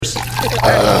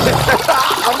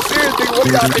I'm serious, nigga. What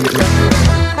do y'all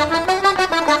think?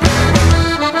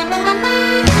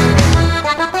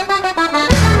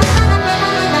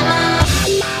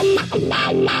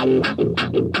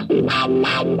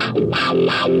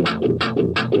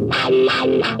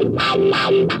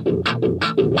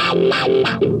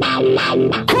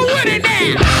 Who with it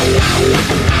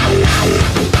now?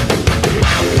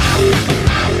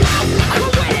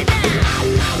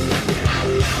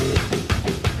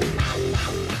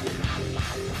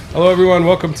 Hello, everyone.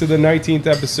 Welcome to the 19th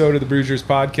episode of the Bruisers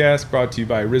Podcast, brought to you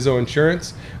by Rizzo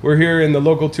Insurance. We're here in the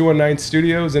local 219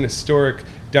 studios in historic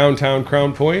downtown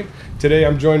Crown Point. Today,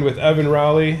 I'm joined with Evan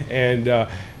Rowley and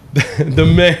the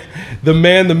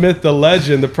man, the myth, the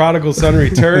legend, the prodigal son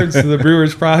returns to the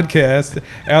Brewers Podcast,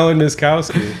 Alan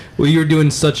Miskowski. Well, you were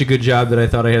doing such a good job that I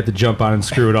thought I had to jump on and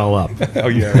screw it all up. Oh,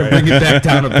 yeah, right. Bring it back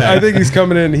down a bit. I think he's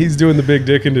coming in. He's doing the big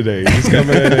dicking today. He's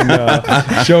coming in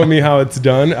and showing me how it's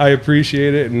done. I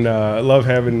appreciate it and love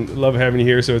having you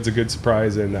here. So it's a good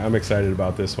surprise, and I'm excited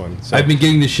about this one. So. I've been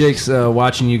getting the shakes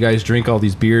watching you guys drink all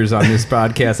these beers on this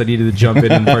podcast. I needed to jump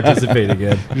in and participate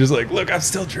again. You're just like, look, I'm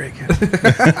still drinking.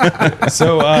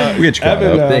 So, We get you caught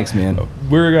Evan, up. Thanks, man.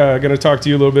 We're going to talk to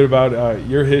you a little bit about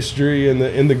your history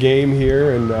in the game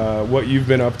here and what you've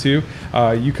been up to.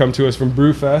 You come to us from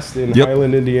Brewfest in Yep.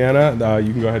 Highland, Indiana.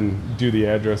 You can go ahead and do the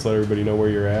address, let everybody know where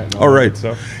you're at. And All right.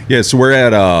 So, Yeah, so we're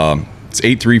at it's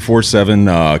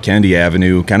 8347 Kennedy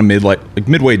Avenue, kind of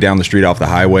midway down the street off the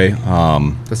highway.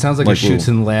 That sounds like a Chutes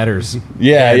and Ladders.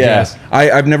 Yeah, address. yeah.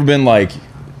 I've never been like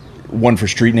one for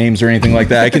street names or anything like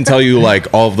that. I can tell you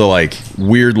like all of the like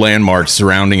weird landmarks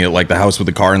surrounding it, like the house with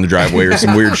the car in the driveway or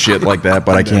some weird shit like that,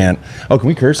 but I can't. Oh, can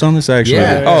we curse on this actually?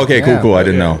 Yeah. Oh, okay, Yeah. cool. I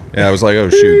didn't know. Yeah, I was like, oh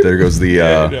shoot, there goes the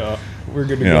no, we're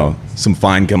good to go. some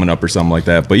fine coming up or something like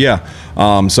that. But yeah,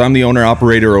 so I'm the owner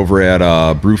operator over at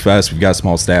Brewfest. We've got a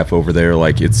small staff over there.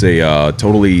 Like it's a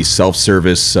totally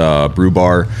self-service brew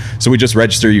bar. So we just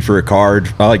register you for a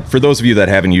card. Like for those of you that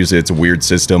haven't used it, it's a weird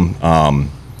system.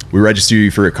 We register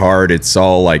you for a card. It's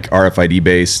all like RFID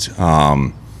based.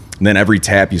 And then every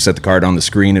tap, you set the card on the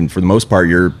screen, and for the most part,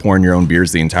 you're pouring your own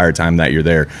beers the entire time that you're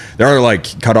there. There are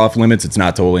like cutoff limits. It's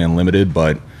not totally unlimited,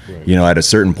 but you know, at a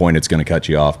certain point, it's going to cut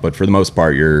you off. But for the most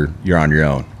part, you're on your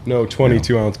own. No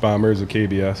 22-ounce bombers with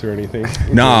KBS or anything.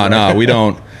 No, we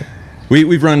don't.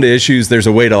 We've run into issues. There's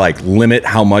a way to like limit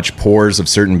how much pours of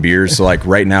certain beers. So like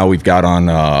right now, we've got on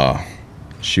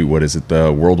what is it?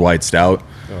 The Worldwide Stout.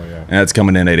 Oh yeah. And that's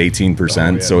coming in at 18%.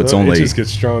 Oh, yeah. So it's It only just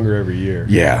gets stronger every year.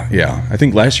 yeah. I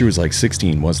think last year was like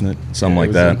 16, wasn't it? Something Yeah, like it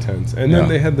was that. Intense. And then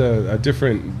they had a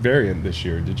different variant this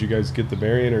year. Did you guys get the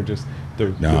variant or just the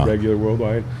regular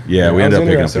Worldwide? Yeah, we I was ended up picking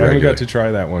up interested. the I haven't regular. got to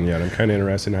try that one yet. I'm kind of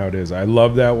interested in how it is. I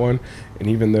love that one, and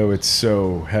even though it's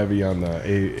so heavy on the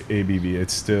ABV,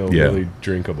 it's still really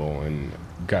drinkable and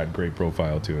got great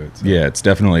profile to it. So. Yeah, it's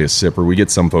definitely a sipper. We get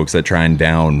some folks that try and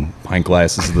down pint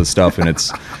glasses of the stuff, and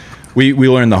it's we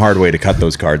learned the hard way to cut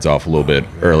those cards off a little bit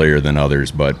earlier than others.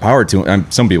 But power to them.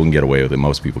 Some people can get away with it.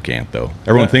 Most people can't, though.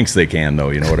 Everyone thinks they can, though.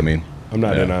 You know what I mean? I'm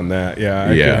not in on that. Yeah,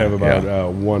 I could have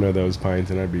about one of those pints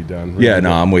and I'd be done. Yeah,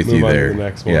 no, I'm with Move you on to there. the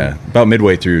next one. Yeah, about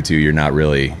midway through, too, you're not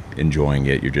really enjoying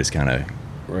it. You're just kind of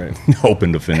Right.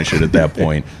 hoping to finish it at that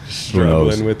point. Who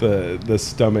knows? Struggling with the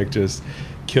stomach just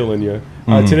killing you.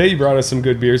 Today you brought us some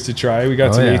good beers to try. We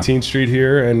got some 18th Street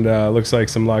here and looks like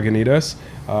some Lagunitas.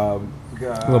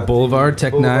 Little Boulevard,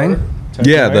 Tech 9.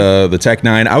 Yeah, the Tech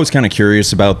 9. I was kind of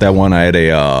curious about that one. I had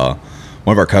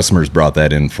one of our customers brought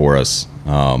that in for us,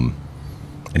 and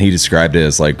he described it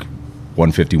as like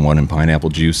 151 in pineapple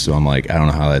juice. So I'm like, I don't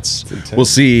know how that's. We'll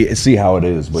see how it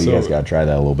is, but you guys got to try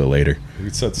that a little bit later. We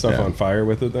could set stuff on fire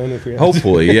with it then if we had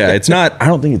Hopefully, yeah. It's not. I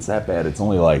don't think it's that bad. It's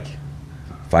only like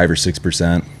 5 or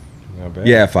 6%. Not bad.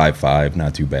 Yeah, 5.5.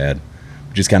 Not too bad.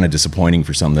 Just kind of disappointing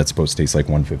for something that's supposed to taste like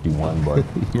 151, but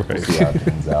we'll see how it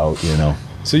turns out, you know.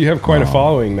 So you have quite a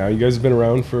following now. You guys have been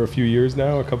around for a few years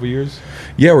now, a couple years?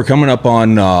 Yeah, we're coming up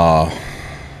on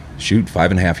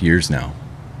 5.5 years now,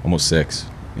 almost 6.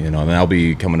 You know, and that'll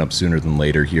be coming up sooner than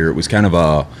later here. It was kind of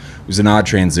an odd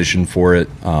transition for it.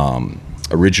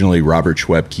 Originally, Robert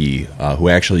Schwebke, who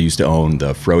actually used to own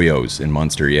the Froyos in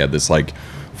Munster, he had this like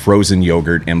frozen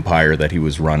yogurt empire that he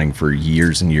was running for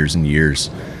years and years and years.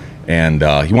 And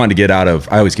he wanted to get out of,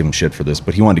 I always give him shit for this,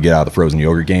 but he wanted to get out of the frozen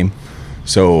yogurt game.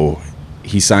 So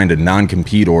he signed a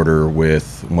non-compete order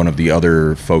with one of the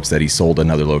other folks that he sold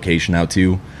another location out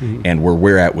to. Mm-hmm. And where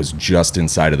we're at was just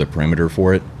inside of the perimeter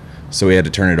for it. So he had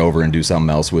to turn it over and do something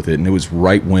else with it. And it was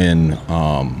right when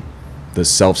the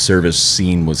self-service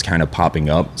scene was kind of popping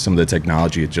up. Some of the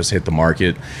technology had just hit the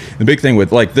market. The big thing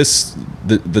with like this,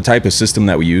 the type of system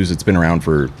that we use, it's been around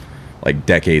for like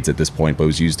decades at this point, but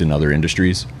was used in other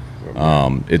industries.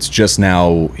 It's just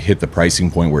now hit the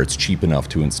pricing point where it's cheap enough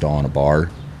to install in a bar.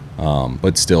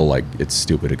 But still, like, it's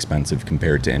stupid expensive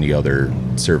compared to any other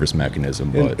service mechanism.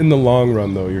 But In the long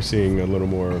run, though, you're seeing a little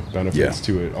more benefits Yeah.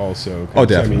 to it also. 'Cause, Oh,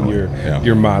 definitely. I mean,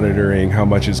 you're monitoring how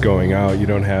much is going out. You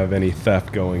don't have any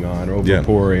theft going on, or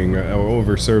overpouring, or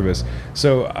over service.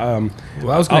 So,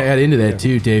 Well, I was going to add into that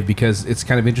too, Dave, because it's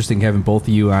kind of interesting having both of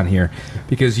you on here,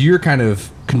 because you're kind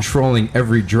of controlling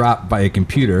every drop by a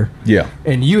computer. Yeah.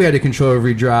 And you had to control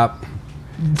every drop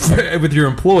with your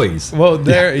employees. well,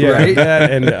 there, yeah, Right? that,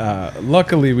 and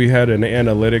luckily we had an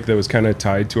analytic that was kind of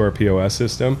tied to our POS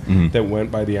system that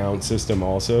went by the ounce system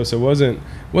also. So it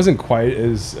wasn't quite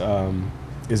as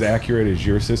accurate as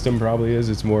your system probably is.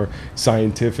 It's more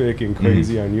scientific and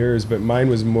crazy on yours, but mine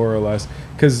was more or less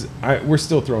because we're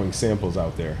still throwing samples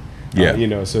out there.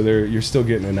 Yeah. So you're still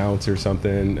getting an ounce or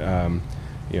something.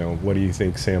 What do you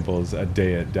think samples a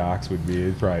day at Doc's would be?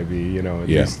 It'd probably be, at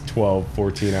least 12,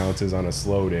 14 ounces on a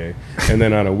slow day. And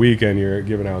then on a weekend, you're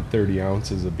giving out 30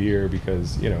 ounces of beer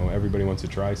because, everybody wants to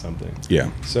try something.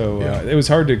 Yeah. So it was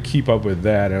hard to keep up with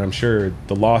that. And I'm sure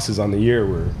the losses on the year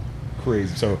were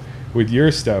crazy. So with your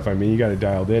stuff, I mean, you got it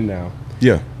dialed in now.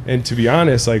 Yeah. And to be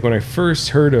honest, like when I first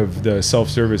heard of the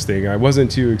self-service thing, I wasn't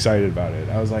too excited about it.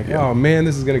 I was like, oh man,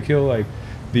 this is going to kill like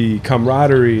the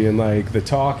camaraderie and like the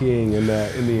talking and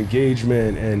the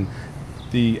engagement and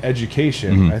the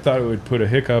education. I thought it would put a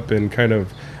hiccup and kind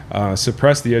of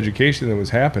suppress the education that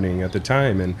was happening at the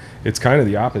time. And it's kind of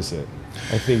the opposite.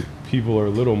 I think people are a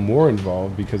little more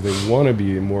involved because they want to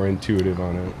be more intuitive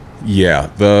on it. Yeah.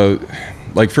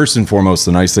 First and foremost,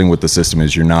 the nice thing with the system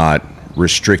is you're not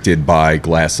restricted by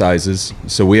glass sizes.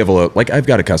 So we have I've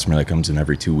got a customer that comes in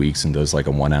every 2 weeks and does like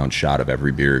a 1 ounce shot of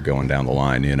every beer going down the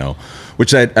line,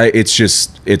 which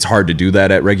it's hard to do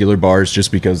that at regular bars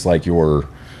just because as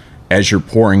you're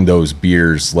pouring those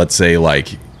beers, let's say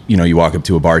you walk up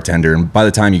to a bartender and by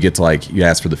the time you get to you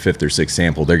ask for the 5th or 6th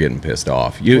sample, they're getting pissed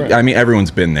off. Right. I mean,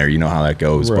 everyone's been there, you know how that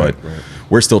goes, Right. but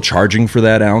we're still charging for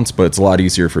that ounce, but it's a lot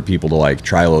easier for people to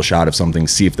try a little shot of something,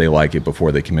 see if they like it before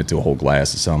they commit to a whole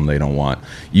glass of something they don't want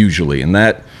usually. And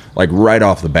that right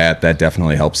off the bat, that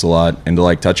definitely helps a lot. And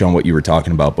to touch on what you were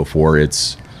talking about before,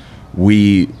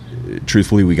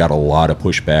 truthfully, we got a lot of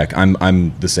pushback.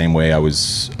 I'm the same way. I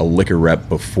was a liquor rep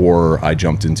before I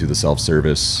jumped into the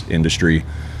self-service industry.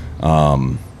 A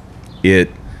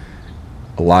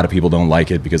lot of people don't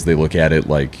like it because they look at it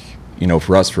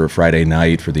for us, for a Friday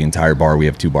night, for the entire bar, we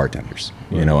have 2 bartenders,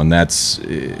 and that's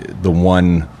the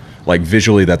one,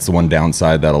 visually, that's the one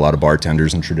downside that a lot of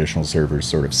bartenders and traditional servers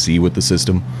sort of see with the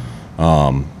system.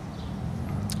 And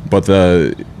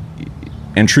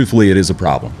truthfully, it is a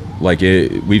problem.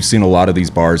 We've seen a lot of these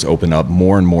bars open up,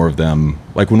 more and more of them.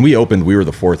 When we opened, we were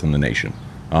the 4th in the nation.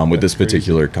 With this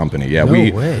particular company. Yeah, No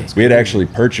we had actually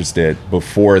purchased it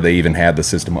before they even had the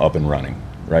system up and running,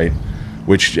 right?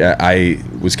 Which I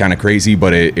was kind of crazy,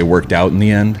 but it worked out in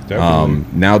the end. Definitely.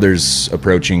 Now there's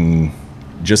approaching,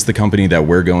 just the company that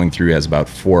we're going through has about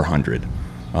 400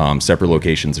 separate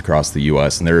locations across the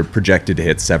U.S., and they're projected to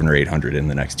hit 700 or 800 in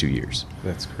the next 2 years.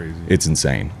 That's crazy. It's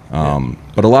insane.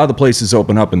 But a lot of the places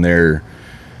open up, and a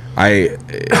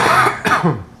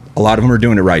lot of them are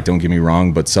doing it right, don't get me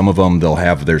wrong, but some of them, they'll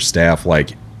have their staff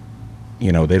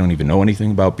they don't even know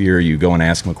anything about beer. You go and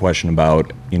ask them a question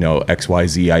about,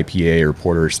 XYZ IPA or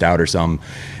porter or stout or something,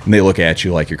 and they look at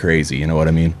you like you're crazy, you know what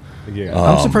I mean? Yeah.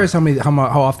 I'm surprised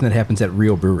how often that happens at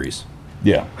real breweries.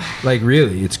 Yeah.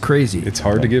 Really, it's crazy. It's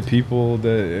hard to get people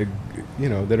that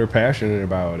that are passionate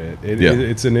about it. Yeah.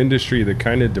 It's an industry that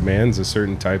kind of demands a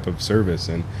certain type of service,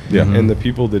 and Yeah. and the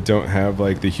people that don't have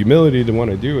the humility to want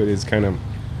to do it is kind of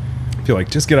feel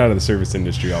just get out of the service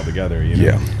industry altogether.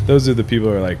 Yeah. Those are the people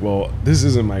who are like, well, this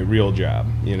isn't my real job.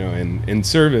 And in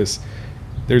service,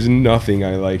 there's nothing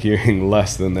I like hearing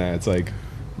less than that. It's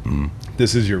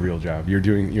this is your real job.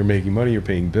 You're making money, you're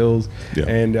paying bills, Yeah.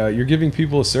 and you're giving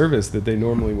people a service that they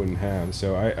normally wouldn't have.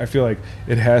 So I feel like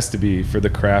it has to be, for the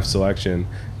craft selection,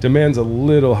 demands a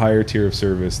little higher tier of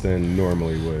service than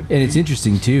normally would. And it's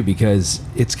interesting too because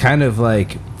it's kind of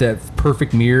like that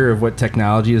perfect mirror of what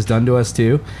technology has done to us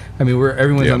too. I mean,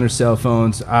 everyone's Yeah. on their cell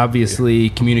phones. Obviously,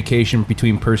 communication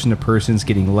between person to person is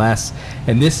getting less,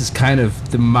 and this is kind of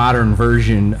the modern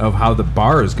version of how the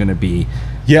bar is going to be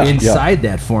inside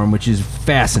that form, which is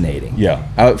fascinating.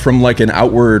 Yeah. From an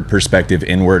outward perspective,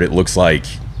 inward, it looks like,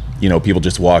 people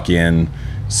just walk in,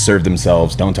 serve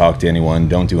themselves, don't talk to anyone,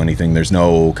 don't do anything. There's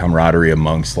no camaraderie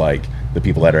amongst the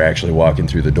people that are actually walking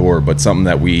through the door. But something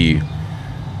that we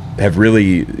have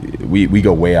really, we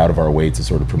go way out of our way to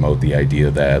sort of promote the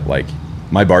idea that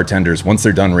my bartenders, once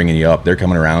they're done ringing you up, they're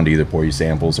coming around to either pour you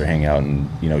samples or hang out and,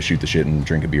 you know, shoot the shit and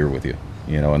drink a beer with you.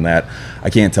 You know, and that, I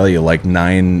can't tell you, like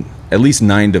at least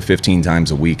 9 to 15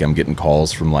 times a week, I'm getting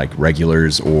calls from like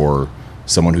regulars or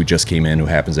someone who just came in who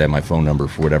happens to have my phone number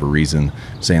for whatever reason,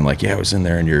 saying like, yeah, I was in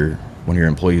there and one of your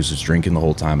employees was drinking the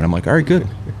whole time. And I'm like, all right, good.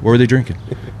 What were they drinking?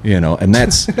 You know, and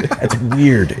that's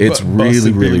weird. It's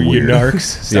really, really weird. You narcs.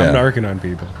 Stop narking on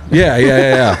people. Yeah.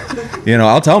 You know,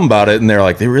 I'll tell them about it and they're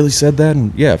like, they really said that?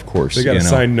 And yeah, of course. They got a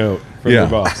signed note from their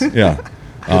boss. Yeah.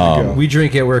 We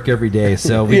drink at work every day,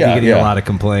 so we've been getting a lot of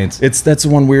complaints. That's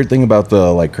one weird thing about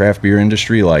the like craft beer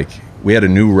industry. Like we had a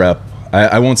new rep.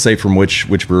 I won't say from which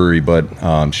brewery, but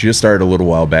she just started a little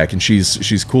while back, and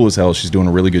she's cool as hell. She's doing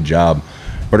a really good job.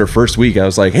 But her first week, I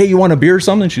was like, "Hey, you want a beer or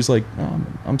something?" She's like,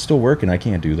 "I'm still working. I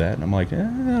can't do that." And I'm like,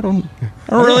 I don't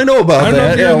really know about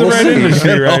that. I don't know if you're in the right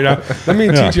industry right now. Let me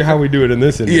teach you how we do it in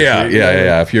this industry.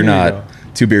 Yeah. If you're not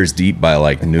 2 beers deep by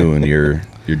like noon, you're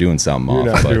doing something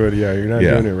you're off. You're not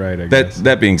doing it right, I guess.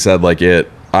 That being said, like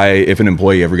if an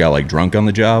employee ever got like drunk on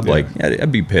the job, like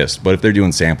I'd be pissed. But if they're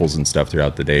doing samples and stuff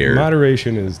throughout the day,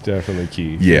 moderation is definitely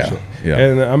key. Yeah.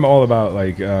 And I'm all about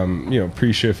like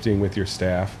pre-shifting with your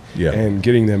staff and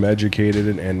getting them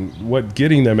educated. And what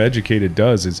getting them educated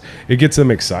does is it gets them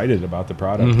excited about the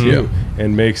product too,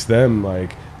 and makes them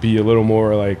like be a little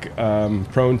more like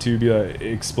prone to be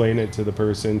explain it to the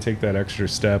person, take that extra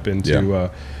step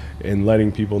into and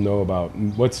letting people know about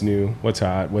what's new, what's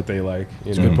hot, what they like.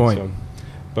 That's a good point. So,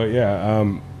 but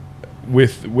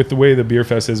with the way the Beer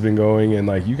Fest has been going, and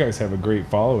like you guys have a great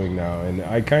following now, and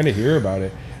I kind of hear about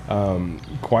it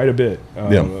quite a bit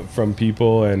from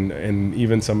people and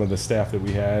even some of the staff that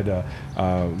we had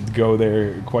go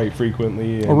there quite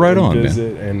frequently and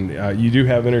visit. Man. And you do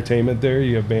have entertainment there.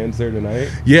 You have bands there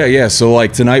tonight. Yeah. So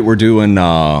like tonight we're doing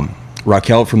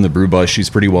Raquel from the Brew Bus. She's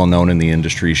pretty well known in the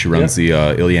industry. She runs the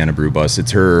Ileana Brew Bus.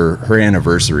 It's her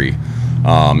anniversary.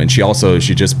 And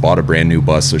she just bought a brand new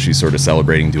bus, so she's sort of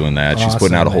celebrating doing that. She's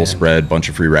putting out a whole spread, bunch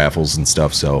of free raffles and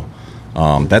stuff. So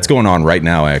that's going on right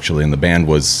now, actually. And the band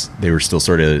they were still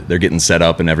they're getting set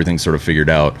up and everything's sort of figured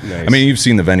out. Nice. I mean, you've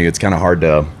seen the venue. It's kind of hard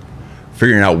to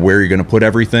figuring out where you're going to put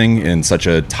everything in such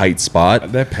a tight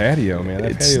spot. That patio, man.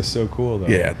 That patio is so cool, though.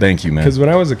 Yeah, thank you, man. Because when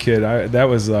I was a kid, that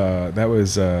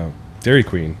was Dairy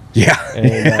Queen. Yeah.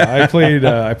 And I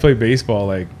played baseball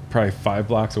like probably 5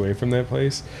 blocks away from that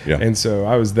place. Yeah. And so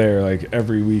I was there like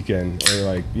every weekend, or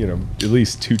like, at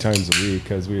least 2 times a week,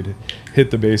 because we'd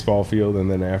hit the baseball field and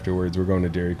then afterwards we're going to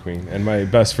Dairy Queen. And my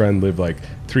best friend lived like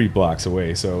 3 blocks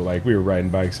away, so like we were riding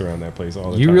bikes around that place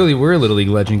all the time. You really were a Little League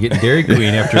legend, getting Dairy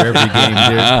Queen after every game,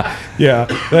 dude. Yeah,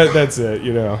 that's it.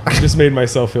 Just made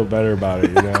myself feel better about it.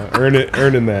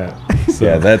 Earning that. So.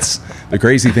 Yeah, that's the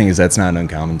crazy thing is that's not an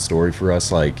uncommon story for us.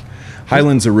 Like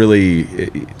Highlands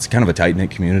it's kind of a tight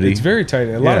knit community. It's very tight.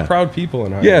 A lot of proud people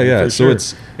in Highlands. Yeah. So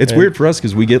sure. It's weird for us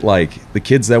because we get like the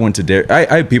kids that went to Dairy.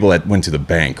 I have people that went to the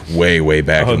bank way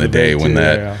back in the day when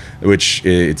which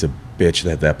it's a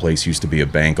bitch that place used to be a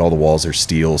bank. All the walls are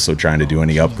steel, so trying to do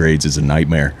any upgrades is a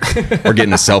nightmare. Or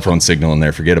getting a cell phone signal in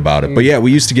there, forget about it. But yeah,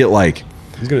 we used to get like.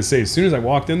 I was gonna say, as soon as I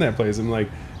walked in that place, I'm like,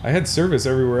 I had service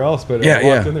everywhere else, but I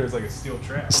walked in there, it's like a steel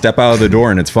trap. Step out of the door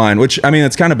and it's fine. Which, I mean,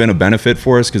 it's kind of been a benefit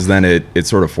for us because then it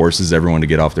sort of forces everyone to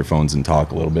get off their phones and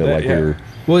talk a little bit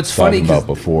we were it's funny about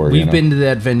before. We've been to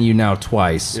that venue now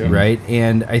twice, right?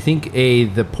 And I think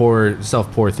the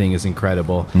self-pour thing is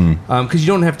incredible because you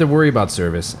don't have to worry about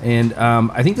service. And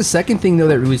I think the second thing, though,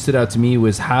 that really stood out to me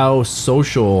was how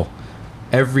social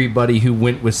everybody who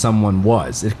went with someone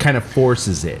was. It kind of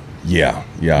forces it. Yeah.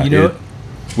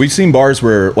 We've seen bars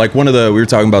where, like, we were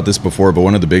talking about this before, but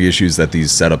one of the big issues that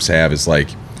these setups have is, like,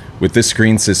 with this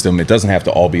screen system, it doesn't have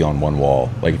to all be on one wall.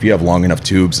 Like, if you have long enough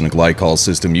tubes and a glycol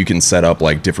system, you can set up,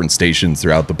 like, different stations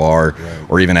throughout the bar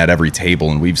or even at every table,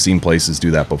 and we've seen places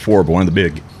do that before. But one of the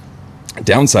big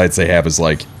downsides they have is,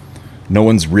 like, no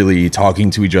one's really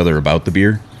talking to each other about the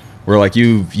beer. Where, like,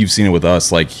 you've seen it with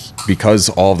us, like, because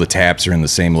all the taps are in the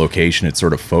same location, it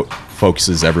sort of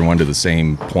focuses everyone to the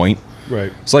same point.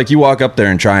 Right. It's like you walk up there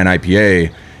and try an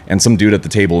IPA, and some dude at the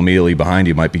table immediately behind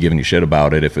you might be giving you shit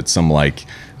about it if it's some, like,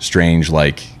 strange,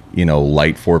 like,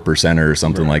 light 4% or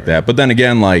something like that. But then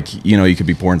again, like, you could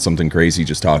be pouring something crazy,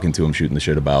 just talking to him, shooting the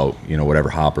shit about, whatever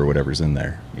hop or whatever's in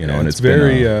there. And it's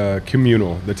very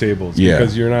communal, the tables,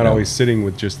 because you're not always sitting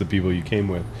with just the people you came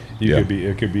with.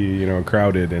 It could be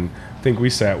crowded, and I think we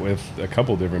sat with a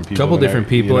couple different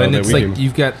people. And it's like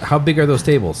you've got, how big are those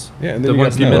tables? Yeah, and then you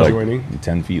got people joining.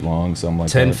 10 feet long, something like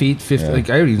 10 that. 10 feet, 15. Like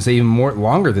I would even say even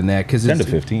longer than that, because 10 to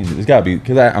 15. It's got to be,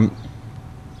 because I'm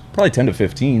probably 10 to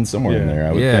 15 somewhere in there.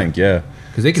 I would think. Yeah.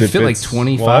 Because they can fit like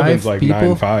 25 well, Evan's like people.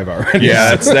 9'5" already.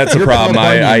 Yeah, that's the problem.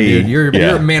 Dude, you're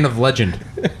a man of legend.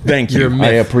 Thank You're a you. myth.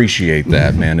 I appreciate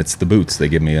that, man. It's the boots. They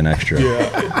give me an extra.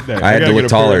 Yeah. I had to look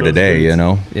taller today, you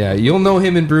know? Yeah, you'll know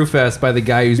him in Brewfest by the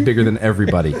guy who's bigger than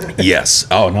everybody. Yes.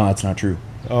 Oh, no, that's not true.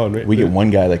 Oh, no, We get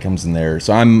one guy that comes in there.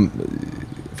 So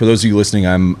for those of you listening,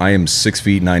 I am 6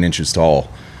 feet 9 inches tall.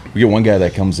 We get one guy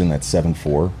that comes in that's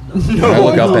 7'4". And I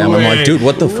look up at him. I'm like, dude,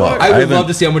 what the fuck? I would haven't- love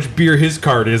to see how much beer his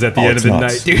card is at the end it's of the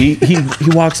nuts. night, dude. He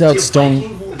walks out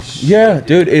stone. Yeah,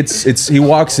 dude, it's he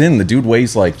walks in. The dude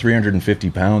weighs like 350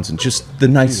 pounds and just the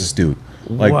nicest dude,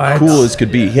 like What? cool as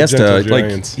could be. He has Gentle to like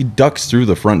giants. he ducks through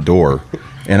the front door,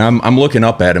 and I'm looking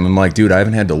up at him. I'm like, dude, I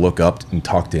haven't had to look up and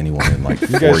talk to anyone in like 4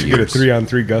 You guys should get a years.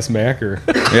 3-on-3 Gus Mack or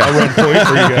Yeah. I'll run point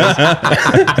for you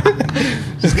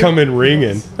guys. Just come in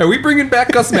ringing. Are we bringing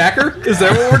back Gus Macker? Is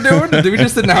that what we're doing? Did we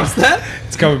just announce that?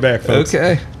 It's coming back, folks.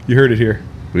 Okay. You heard it here.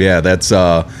 Yeah, that's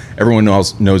everyone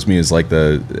knows me as like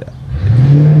the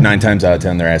 9 times out of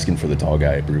 10 they're asking for the tall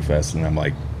guy at Brewfest, and I'm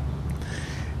like,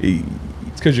 It's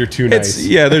because you're too nice.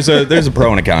 there's a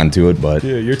pro and a con to it, but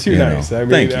Yeah, you're too you know. nice. I mean,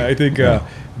 Thank you. I think Yeah.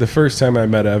 the first time I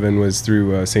met Evan was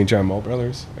through St. John Malt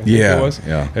Brothers. I think Yeah, it was.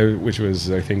 yeah. Which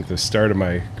was, I think, the start of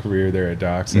my career there at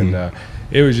Docks, Mm-hmm. and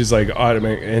it was just like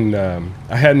automatic. And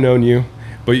I hadn't known you,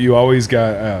 but you always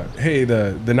got, hey,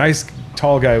 the nice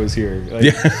tall guy was here. Like,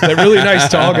 that really nice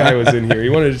tall guy was in here. He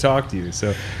wanted to talk to you. So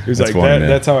it was That's like fun, that. man.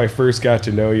 That's how I first got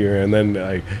to know you. And then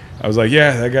I was like,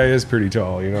 yeah, that guy is pretty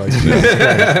tall. You know. Like,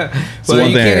 Well,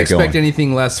 one you thing I can't got expect going.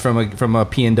 anything less from a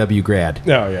PNW grad.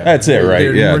 no, yeah. That's it, right?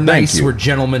 We're Yeah, nice. thank you. We're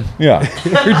gentlemen. Yeah.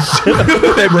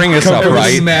 They bring us up from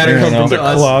right. the matter, you come know? From the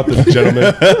us. cloth of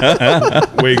gentlemen,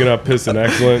 waking up pissing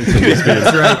excellent, and just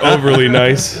being overly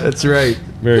nice. That's right.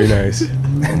 Very nice.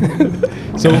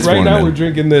 So That's right fun, now man. we're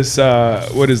drinking this.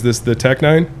 What is this? The Tech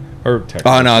 9 or Tech?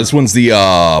 Oh no, this one's the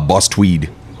Boss Tweed.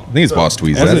 I think it's Boss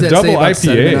Tweed. As What a does that double say about IPA.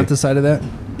 sediment on the side of that?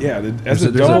 Yeah, as There's a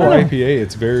a- double there's a- IPA,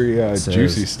 it's very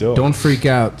juicy still. Don't freak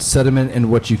out. Sediment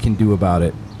and what you can do about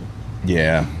it.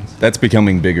 Yeah, that's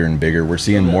becoming bigger and bigger. We're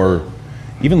seeing more,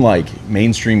 even like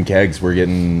mainstream kegs. We're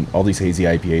getting all these hazy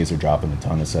IPAs are dropping a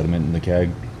ton of sediment in the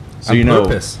keg. So On you know,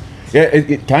 purpose. yeah,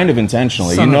 it kind of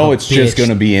intentionally. Son you know, of a it's just bitch. going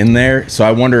to be in there. So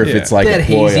I wonder if Yeah. it's like a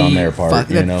ploy on their part.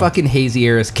 You that know, fucking hazy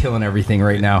air is killing everything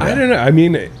right now. I don't know. I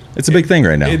mean, it's a big thing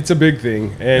right now. it's a big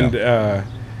thing, and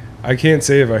I can't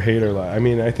say if I hate or like. I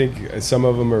mean, I think some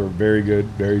of them are very good,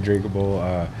 very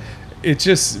drinkable. It's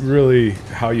just really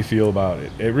how you feel about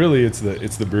it. It really, it's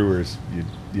the brewers.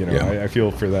 You know, Yeah. I feel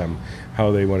for them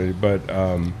how they want it, but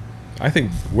I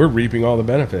think we're reaping all the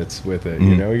benefits with it.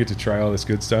 You know, we get to try all this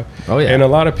good stuff. Oh, yeah. And a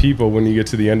lot of people, when you get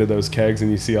to the end of those kegs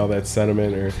and you see all that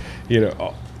sediment, or you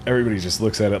know, everybody just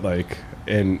looks at it like.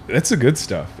 And that's the good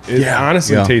stuff. It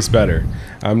honestly Yeah. tastes better.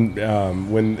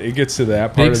 When it gets to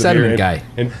that part Big of the beer, sediment and, guy.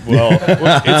 and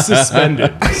it's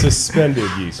suspended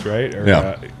yeast, right? Or,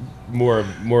 Yeah.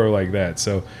 more like that.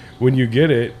 So when you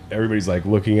get it, everybody's like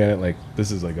looking at it like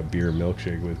this is like a beer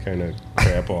milkshake with kind of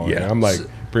crap on it. Yeah. I'm like,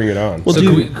 bring it on. So So I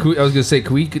was going to say,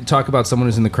 could we talk about someone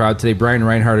who's in the crowd today? Brian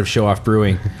Reinhardt of Show Off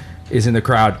Brewing is in the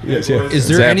crowd. Yes, yeah. Is there Is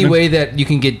that any happening? way that you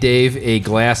can get Dave a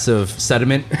glass of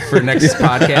sediment for next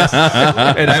podcast?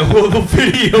 And I will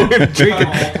video him drinking.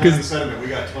 We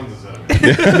got tons of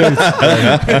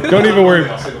sediment. don't even worry.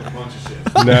 I'll save a bunch of shit.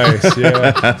 Nice,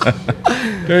 yeah.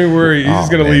 Don't even worry. He's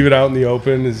just gonna man. leave it out in the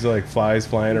open. There's like flies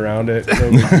flying around it.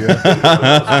 No big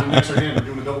deal. Mixer in, we're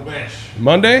doing a double bash.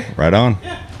 Monday? right on.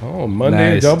 Oh,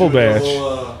 Monday Nice. double batch.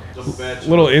 Double batch.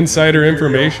 Little insider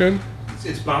information.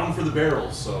 It's bound for the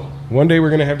barrels, so One day we're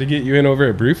gonna have to get you in over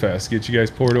at Brewfest. Get you guys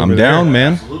poured over I'm there. down,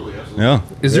 man. absolutely. Yeah.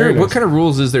 Is there Very what nice. kind of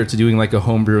rules is there to doing like a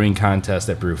home brewing contest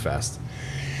at Brewfest?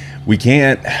 We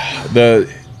can't.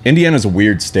 Indiana's a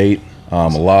weird state. A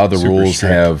lot of the Super rules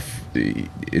strict. have.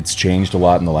 It's changed a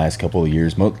lot in the last couple of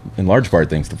years. In large part,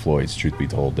 thanks to Floyd's. Truth be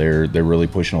told, they're really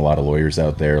pushing a lot of lawyers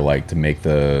out there, like to make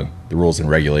the rules and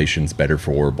regulations better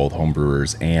for both home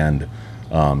brewers and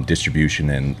distribution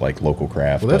and like local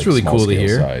craft. Well, that's like, really small cool to scale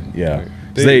hear. Side. Yeah,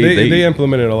 They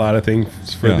implemented a lot of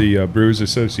things for Yeah. the Brewers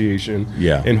Association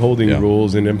Yeah. and holding Yeah.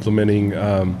 rules and implementing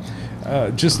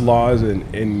just laws in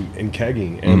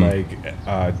kegging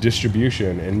and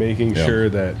distribution and making Yeah. sure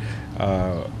that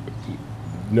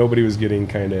nobody was getting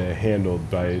kind of handled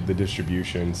by the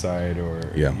distribution side or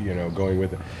Yeah. going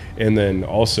with it, and then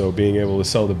also being able to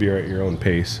sell the beer at your own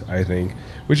pace, I think,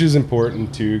 which is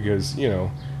important too, because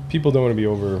people don't want to be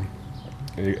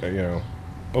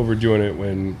overdoing it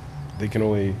when they can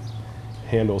only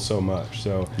handle so much.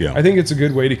 So Yeah. I think it's a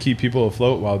good way to keep people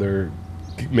afloat while they're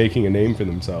making a name for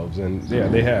themselves, and yeah,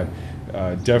 they have.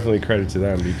 Definitely credit to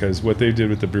them because what they did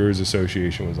with the Brewers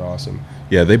Association was awesome.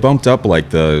 Yeah, they bumped up like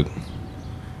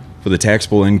for the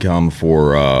taxable income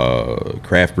for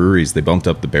craft breweries. They bumped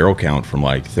up the barrel count from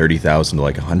like 30,000 to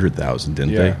like 100,000,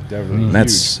 didn't they? Yeah, definitely. And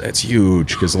that's huge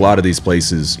because a lot of these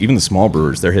places, even the small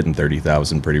brewers, they're hitting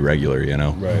 30,000 pretty regular. You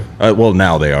know, right? Well,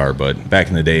 now they are, but back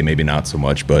in the day, maybe not so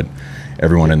much. But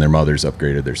everyone and their mothers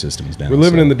upgraded their systems now. We're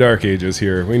living in the dark ages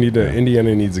here. We need to.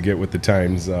 Indiana needs to get with the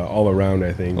times all around.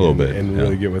 I think a little bit, and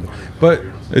really get with. But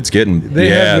it's getting. They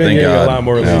have been thank getting God. a lot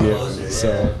more lenient.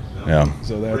 So yeah,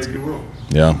 that's good.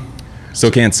 Yeah. Still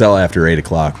can't sell after 8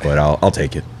 o'clock, but I'll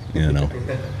take it. You know.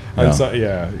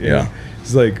 Yeah.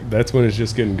 It's like that's when it's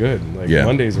just getting good. Like Yeah.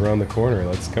 Monday's around the corner.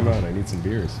 Let's come on. I need some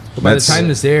beers. By the time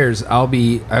this airs,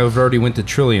 I've already went to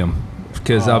Trillium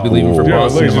because I'll be leaving for Dude,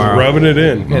 Boston look, just tomorrow. rubbing it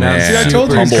in. And I'm See, I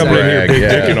told you he's super coming in here big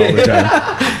excited. dicking all the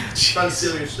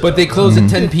time. But they close at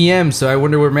 10 p.m., so I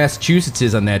wonder where Massachusetts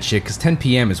is on that shit, because 10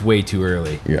 p.m. is way too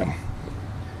early. Yeah.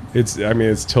 It's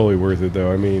totally worth it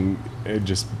though. I mean,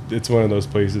 it's one of those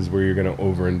places where you're gonna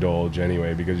overindulge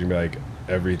anyway because you're like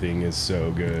everything is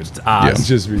so good. It's odd. It's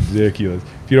just ridiculous.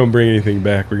 If you don't bring anything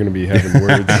back, we're gonna be having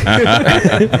words.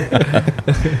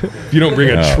 If you don't bring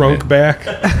a trunk back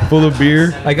full of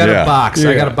beer, I got Yeah. a box.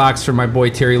 I Yeah. got a box from my boy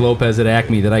Terry Lopez at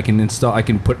Acme that I can install. I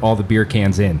can put all the beer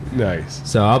cans in. nice.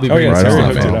 So I'll be Oh bringing yeah, Right some Terry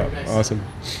on, stuff hooked in. it up. Awesome.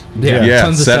 Yeah,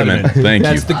 tons of sediment. Thank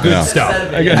That's you. the good Yeah. stuff.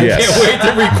 I got Yes. Can't wait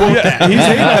to requote that.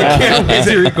 I can't wait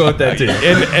to requote that too.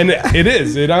 and it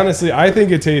is. It honestly, I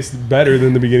think it tastes better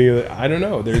than the beginning of the. I don't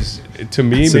know. There's to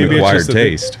me It's an maybe acquired it's just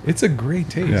taste. It's a great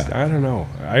taste. Yeah. I don't know.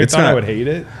 I It's thought I not- would hate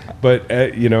it, but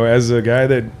as a guy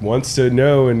that wants to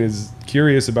know and is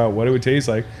curious about what it would taste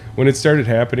like when it started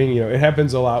happening, it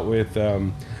happens a lot with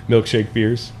milkshake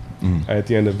beers. At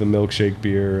the end of the milkshake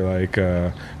beer, like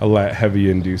a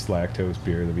heavy induced lactose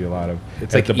beer, there'll be a lot of.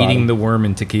 It's like eating the worm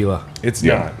in tequila. It's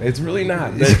not. It's really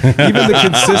not. Even the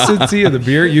consistency of the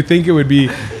beer, you think it would be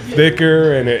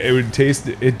thicker and it would taste.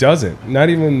 It doesn't. Not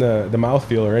even the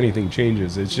mouthfeel or anything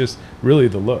changes. It's just really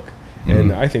the look.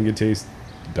 And I think it tastes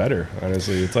better,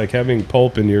 honestly. It's like having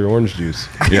pulp in your orange juice.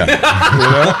 Yeah.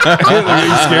 Look at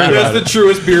you scared about it.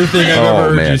 truest beer thing I've Oh, ever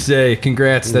heard man. you say.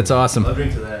 Congrats. That's awesome. I'll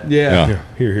drink to that. Yeah. Yeah.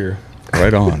 Here.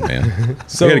 Right on, man.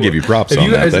 So- I gotta give you props Have on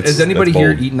you, that. has anybody that's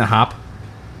here bold. eaten a hop?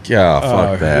 Yeah,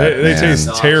 fuck that. They man.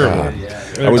 taste terrible.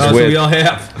 I was So with we all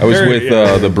have. I was Very-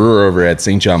 with the brewer over at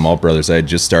St. John Malt Brothers. I had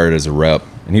just started as a rep,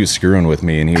 and he was screwing with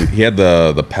me, and he had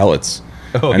the pellets.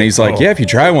 And he's like, yeah, if you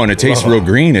try one, it tastes real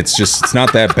green. It's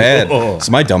not that bad.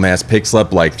 So my dumbass picks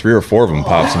up like 3 or 4 of them,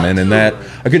 pops them in, and that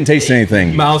I couldn't taste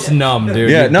anything. Mouth's numb, dude.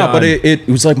 Yeah, You're no, but done. it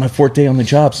was like my 4th day on the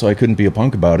job, so I couldn't be a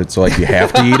punk about it. So like, you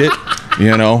have to eat it,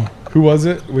 you know. Who was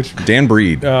it? Which? Dan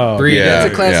Breed. Breed. yeah,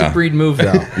 That's a classic yeah. breed move,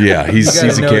 though. Yeah, he's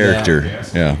gotta a know character.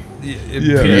 Yeah,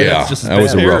 yeah, It's just that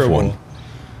was a bad. rough Terrible. one.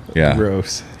 Yeah,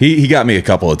 Gross. He got me a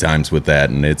couple of times with that,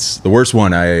 and it's the worst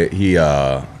one. He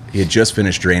had just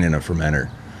finished draining a fermenter,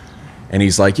 and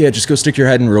he's like, "Yeah, just go stick your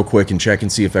head in real quick and check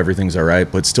and see if everything's all right."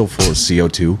 But it's still full of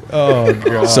CO2. Oh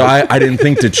god. So I didn't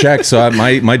think to check. So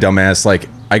my dumbass, like,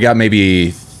 I got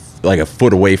maybe like a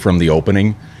foot away from the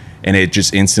opening, and it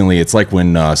just instantly. It's like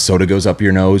when soda goes up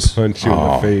your nose. Punch you in the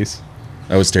Oh, face.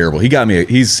 That was terrible. He got me.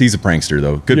 He's a prankster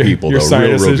though. Good people Your though.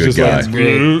 Real sinuses good just guy.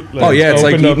 like, Oh yeah, it's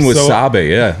like opened up eating so- wasabi.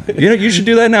 Yeah, you should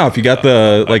do that now if you got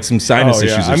the like some sinus Oh,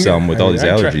 yeah. issues or I'm- something with all these I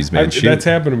try- allergies, man. I've- Shoot. that's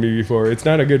happened to me before. It's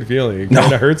not a good feeling. It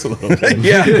kind of hurts a little.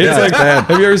 yeah, It's like, bad.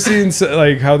 have you ever seen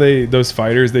like how those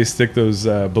fighters they stick those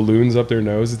balloons up their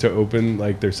nose to open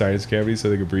like their sinus cavity so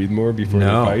they can breathe more before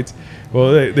No. their fights?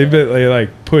 Well, they like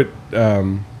put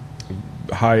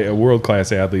world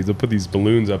class athletes. They'll put these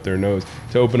balloons up their nose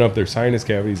to open up their sinus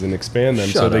cavities and expand them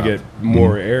so Shut they up. get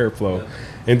more airflow.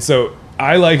 And so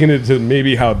I liken it to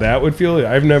maybe how that would feel.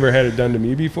 I've never had it done to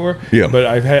me before, Yeah. but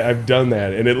I've done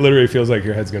that, and it literally feels like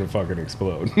your head's gonna fucking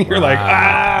explode. You're like,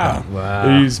 ah, Wow.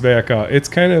 and you just back off. It's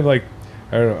kind of like,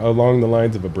 I don't know, along the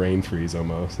lines of a brain freeze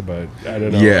almost, but I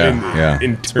don't know. Yeah,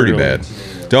 it's pretty bad.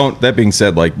 That being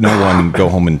said, like, no one go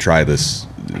home and try this.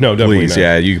 No, definitely please. not.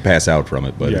 Yeah, you can pass out from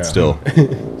it, but Yeah. it's still,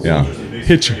 yeah. They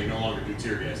Hitch. basically no longer do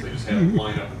tear gas. They just have them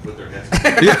line up and put their heads.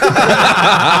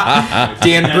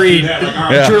 Dan Breed, Yeah, like, all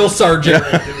right, drill sergeant.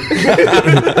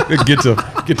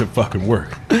 get to fucking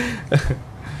work.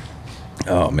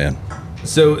 Oh man.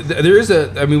 So there is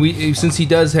since he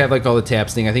does have like all the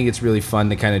taps thing, I think it's really fun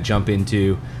to kind of jump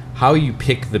into how you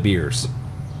pick the beers.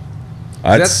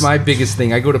 That's my biggest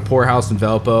thing. I go to Pour House in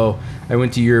Valpo. I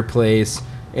went to your place,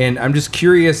 and I'm just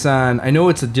curious on. I know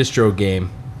it's a distro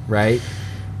game, right?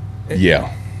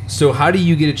 Yeah. So how do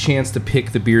you get a chance to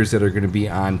pick the beers that are going to be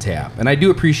on tap? And I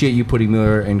do appreciate you putting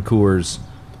Miller and Coors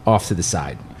off to the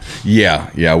side.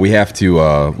 Yeah, we have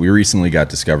to. We recently got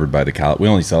discovered by the college. We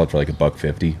only sell it for like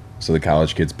 $1.50, so the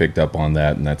college kids picked up on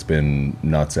that, and that's been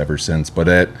nuts ever since.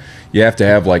 But you have to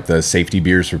have like the safety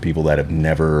beers for people that have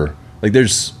never like.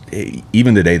 There's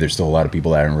even today, there's still a lot of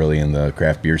people that aren't really in the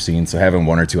craft beer scene. So having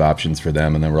one or two options for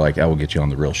them, and then we're like, we'll get you on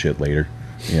the real shit later,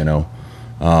 you know.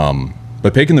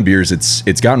 But picking the beers,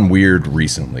 it's gotten weird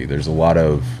recently. There's a lot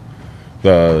of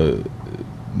the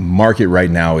market right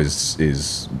now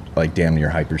is like damn near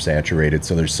hyper saturated,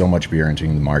 so there's so much beer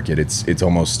entering the market. It's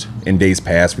almost, in days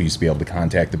past we used to be able to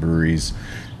contact the breweries.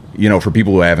 You know, for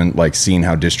people who haven't like seen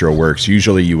how distro works,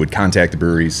 usually you would contact the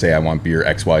breweries, say I want beer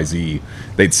XYZ,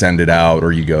 they'd send it out,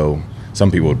 or you go,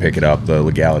 some people would pick it up. The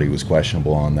legality was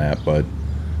questionable on that, but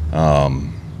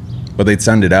they'd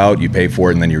send it out, you pay for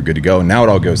it, and then you're good to go. Now it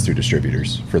all goes through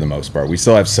distributors for the most part. We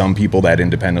still have some people that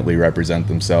independently represent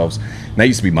themselves. And that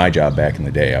used to be my job back in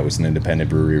the day. I was an independent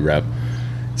brewery rep.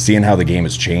 Seeing how the game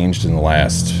has changed in the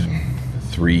last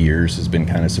 3 years has been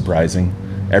kind of surprising.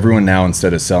 Everyone now,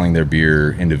 instead of selling their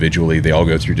beer individually, they all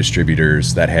go through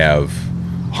distributors that have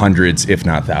hundreds, if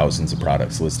not thousands, of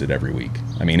products listed every week.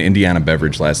 I mean, Indiana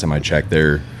Beverage, last time I checked,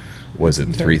 was it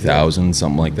 3,000,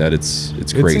 something like that? It's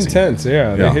crazy. It's intense,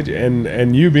 yeah. They hit you.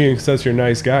 And you being such a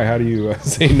nice guy, how do you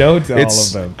say no to all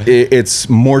of them? It's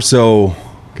more so.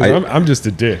 Because I'm just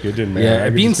a dick. It didn't matter. Yeah,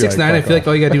 being 6'9", I feel like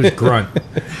all you gotta do is grunt.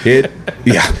 Yeah.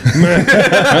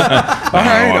 all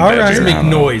right. Just make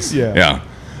noise. Yeah.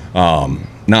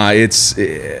 It's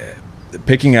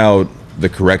picking out the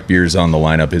correct beers on the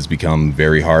lineup has become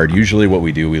very hard. Usually, what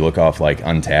we do, we look off like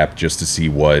Untappd just to see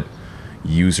what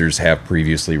users have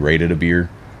previously rated a beer,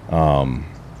 and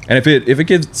if it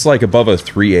gets like above a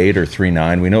 3.8 or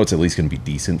 3.9, we know it's at least going to be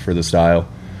decent for the style.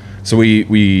 So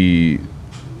we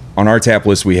on our tap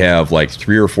list we have like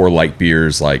 3 or 4 light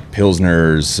beers like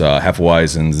Pilsners,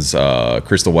 Hefeweizens,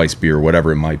 Crystal Weiss beer,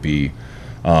 whatever it might be,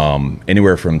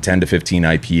 anywhere from 10 to 15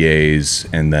 IPAs,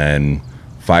 and then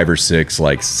 5 or 6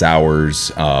 like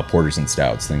sours, porters and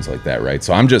stouts, things like that, right?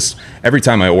 So every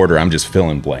time I order, I'm just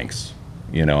filling blanks.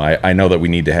 You know, I know that we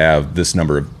need to have this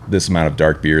amount of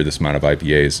dark beer, this amount of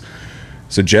IPAs.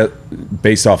 So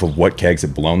based off of what kegs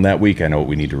have blown that week, I know what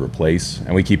we need to replace.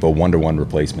 And we keep a 1-to-1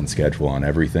 replacement schedule on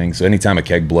everything. So anytime a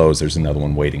keg blows, there's another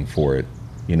one waiting for it,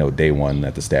 you know, day one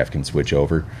that the staff can switch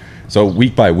over. So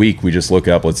week by week, we just look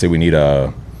up, let's say we need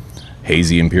a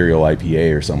hazy Imperial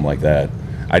IPA or something like that.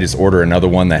 I just order another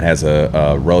one that has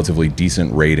a relatively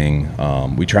decent rating.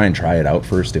 We try it out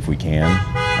first if we can.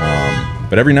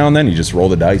 But every now and then you just roll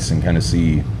the dice and kind of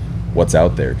see what's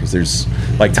out there. Because there's,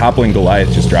 like, Toppling Goliath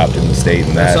just dropped in the state.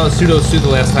 And that, I saw Pseudo Sue the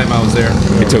last time I was there.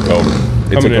 It took over.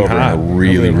 It took over in a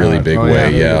really, really big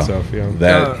way, yeah.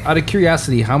 Out of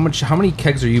curiosity, how many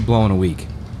kegs are you blowing a week?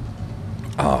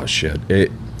 Oh, shit.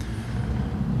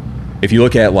 If you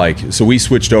look at, like, so we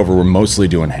switched over. We're mostly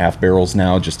doing half barrels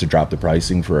now just to drop the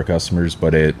pricing for our customers.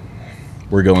 But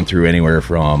we're going through anywhere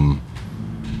from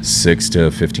 6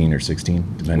 to 15 or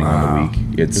 16, depending on the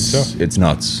week. It's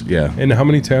nuts, yeah. And how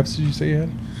many taps did you say you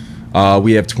had?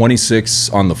 We have 26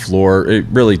 on the floor,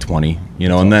 really 20, you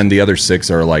know, and then the other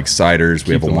 6 are like ciders.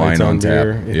 We have a wine on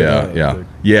tap.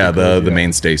 The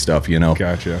mainstay stuff, you know.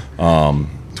 Gotcha.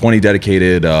 20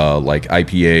 dedicated like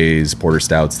IPAs, porter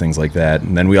stouts, things like that,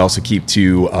 and then we also keep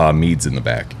 2 meads in the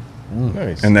back.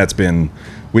 Nice. And that's been.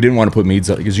 We didn't want to put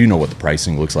meads because you know what the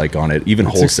pricing looks like on it. Even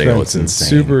wholesale, it's insane.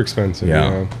 Super expensive.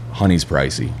 Yeah. Honey's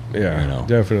pricey. Yeah, you know.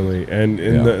 definitely.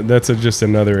 And that's just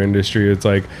another industry. It's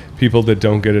like people that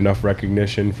don't get enough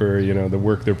recognition for, you know, the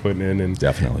work they're putting in. And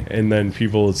definitely. And then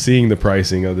people seeing the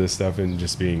pricing of this stuff and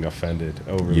just being offended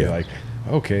over like,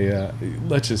 okay,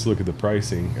 let's just look at the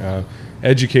pricing.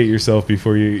 Educate yourself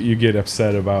before you get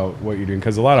upset about what you're doing,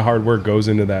 because a lot of hard work goes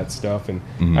into that stuff, and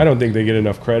I don't think they get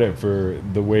enough credit for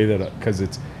the way that, because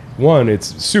it's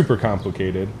super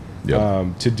complicated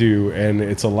to do, and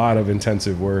it's a lot of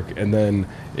intensive work, and then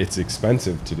it's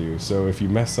expensive to do. So if you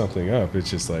mess something up, it's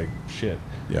just like shit.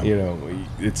 You know,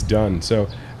 it's done. So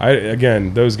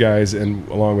those guys, and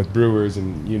along with brewers,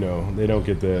 and you know, they don't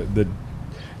get the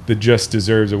just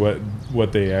deserves of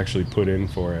what they actually put in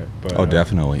for it. But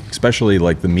definitely, especially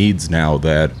like the meads now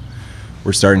that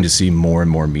we're starting to see more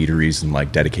and more meaderies and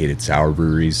like dedicated sour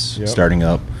breweries starting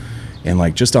up. And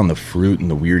like just on the fruit and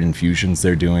the weird infusions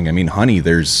they're doing. I mean, honey,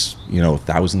 there's,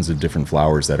 thousands of different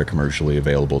flowers that are commercially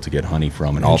available to get honey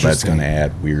from, and all that's going to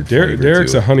add weird flavor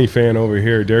Derek's to a it. honey fan over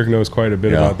here. Derek knows quite a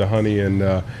bit Yeah. about the honey and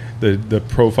the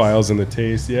profiles and the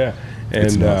taste. Yeah.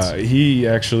 It's And nuts. he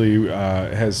actually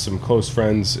has some close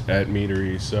friends at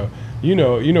Meadery. So you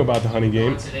know about the honey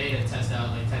game. Today to test out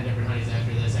like 10 different honeys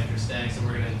after stacks, and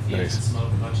we're gonna infuse Nice. and smoke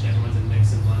a bunch of different ones and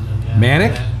mix and blend them. Yeah.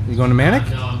 Manic? That- You going to Manic?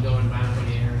 No, I'm going by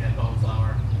honey Aaron at Bone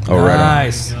Flower. Oh, right on.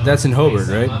 Nice. That's in Hobart,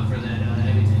 right? Up for that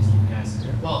heavy tasting guys.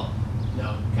 Well,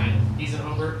 no, kind of. He's in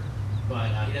Hobart, but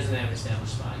he doesn't have an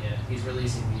established spot yet. He's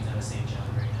releasing weeds out of St. John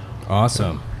right now.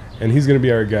 Awesome. And he's going to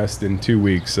be our guest in 2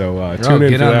 weeks. So tune in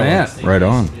get for on that that. one. Right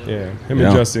on. Yeah, him Yeah.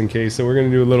 and Justin Case. So we're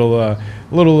going to do a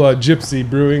little gypsy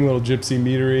brewing, little gypsy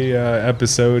meadery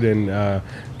episode, and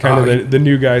kind of the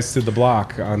new guys to the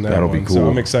block on that That'll one. be So cool.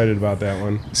 I'm excited about that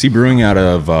one. Is he brewing out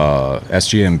of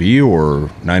SGMB or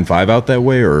 9.5 out that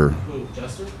way, or Who,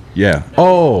 Justin? yeah?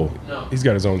 Oh, No. He's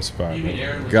got his own spot. You mean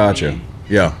Aaron? with gotcha. me?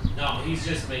 Yeah, No, he's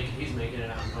making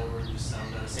it out in Hobart, just selling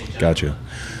out of St. John. Gotcha.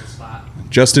 Spot.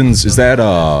 Justin's, is that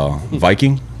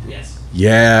Viking? Yes.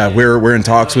 Yeah, we're in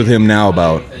talks with him now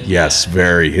about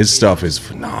very. His stuff is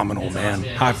phenomenal, man.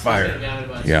 Yeah, Hot he's fire. been down in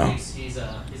about 2 Yeah. weeks. He's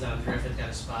on Griffith, got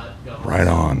a spot going. Right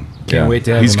on. Can't wait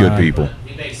to have He's him good on. people.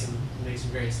 But he makes some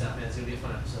great stuff, and it's gonna be a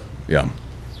fun episode. Yeah.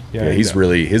 Yeah, he he's does.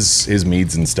 really his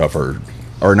meads and stuff are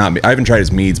not. I haven't tried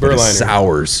his meads, but his Berliner.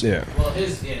 sours. Yeah. Well,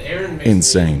 Aaron makes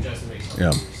Insane. Some, Justin makes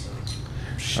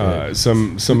Yeah.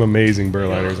 Some amazing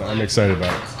Berliners. I'm excited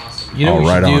about it. You know Oh, what we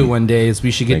right should do on. one day is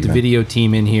we should get Thank the you. video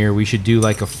team in here. We should do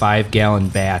like a 5-gallon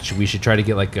batch. We should try to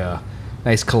get like a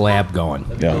nice collab going.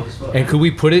 Yeah. And could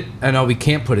we put it? I know we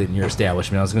can't put it in your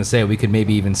establishment. I was going to say we could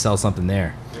maybe even sell something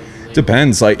there.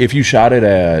 Depends. Like if you shot it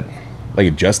at, like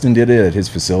if Justin did it at his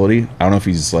facility, I don't know if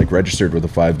he's like registered with a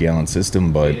 5-gallon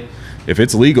system, but if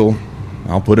it's legal,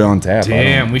 I'll put it on tap.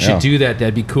 Damn, we should do that.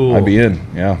 That'd be cool. I'd be in.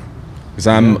 Yeah.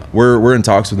 Because we're in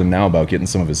talks with him now about getting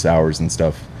some of his sours and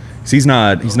stuff. 'Cause he's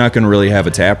not going to really have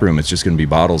a tap room. It's just going to be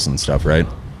bottles and stuff, right?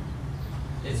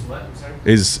 It's what? I'm sorry.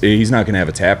 He's not going to have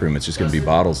a tap room. It's just going to be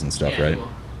bottles and stuff, Yeah, right? he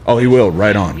will. Oh, he will.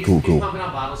 Right on. He's Cool. pumping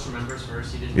out bottles for members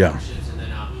first. He did Yeah. memberships, and then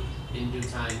in due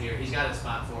time here, he's got a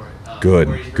spot for it. Good,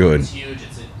 where he's brewing. good. It's huge.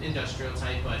 It's an industrial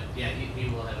type, but yeah, he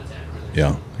will have a tap room.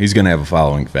 Yeah. He's going to have a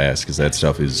following fast because that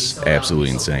stuff He is sold out- absolutely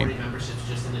he sold 40 insane. memberships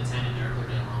just in the tent in Darkler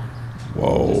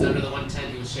alone. Just under Whoa. the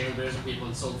 110, he was sharing beers with people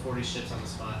and sold 40 ships on the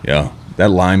spot. Yeah. That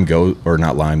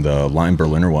the lime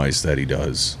Berliner Weiss that he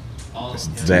does.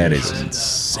 That is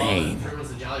insane.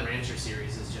 The Jolly Rancher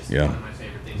series is just Yeah. one of my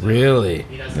favorite things. Really?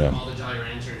 He does Yeah. all the Jolly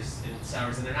Ranchers and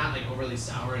sours, and they're not like overly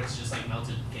sour. It's just like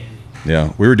melted candy. Yeah.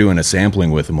 We were doing a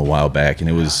sampling with him a while back, and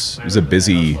it was a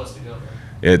busy.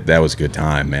 That was a good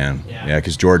time, man. Yeah,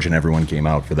 because George and everyone came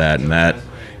out for that, and that.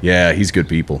 Yeah, he's good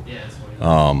people. Yeah, that's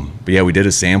what But yeah, we did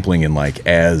a sampling, and like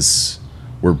as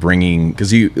we're bringing,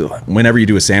 because whenever you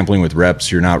do a sampling with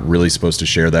reps, you're not really supposed to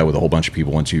share that with a whole bunch of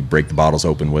people once you break the bottles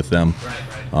open with them.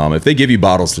 Right. If they give you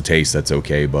bottles to taste, that's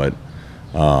okay. But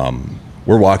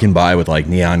we're walking by with like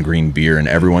neon green beer, and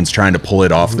everyone's trying to pull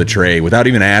it off the tray without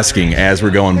even asking as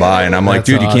we're going by. And I'm like, That's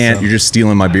dude, you can't. awesome. You're just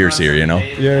stealing my beers here, you know?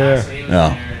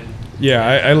 Yeah. Yeah,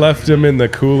 I left them in the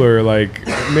cooler like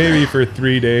maybe for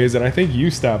 3 days, and I think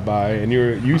you stopped by and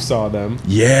you saw them.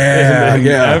 Yeah, And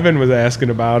then yeah. Evan was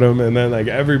asking about them, and then like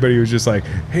everybody was just like,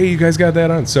 "Hey, you guys got that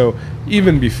on?" So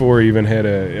even before he even had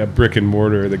a brick and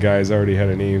mortar, the guys already had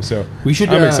a name. So We should.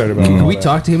 I'm excited about. Can all we that.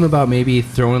 talk to him about maybe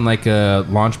throwing like a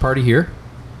launch party here?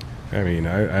 I mean,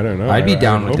 I don't know. I'd be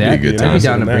down with hope that. we I'd be interested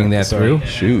down in to bring that So, through.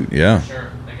 Shoot, yeah. Sure.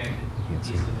 Like I could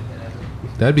easily make that happen.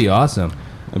 That'd be awesome.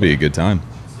 That'd be a good time.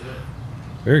 Let's do it.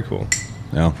 Very cool.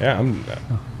 Yeah. Yeah, I'm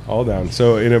all down.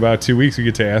 So in about 2 weeks, we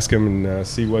get to ask him and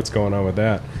see what's going on with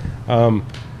that.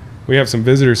 We have some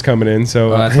visitors coming in,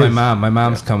 so Oh, that's my mom. My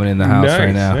mom's coming in the house nice,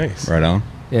 right now. Nice. Right on.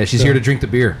 Yeah, she's here to drink the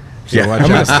beer. So Yeah. watch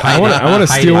I'm out. I want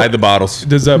to Hide steal. it. Hide the bottles.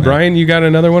 Does Brian? You got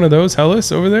another one of those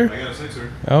Hellas over there? I got a sixer.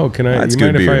 Oh, can I? That's you good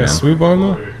mind if beer, I man. swoop on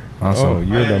though? Awesome. Oh,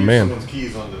 you're the man. Someone's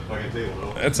keys on the fucking table.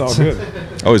 though. That's all good.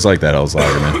 Always like that. I was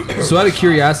lager, man. So out of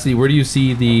curiosity, where do you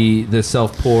see the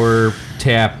self pour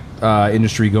tap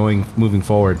industry going moving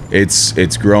forward?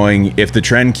 It's growing. If the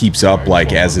trend keeps up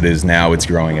like as it is now, it's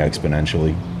growing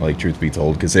exponentially. Like truth be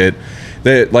told, because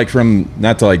like from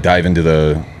not to like dive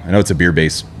into I know it's a beer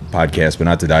based podcast, but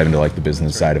not to dive into like the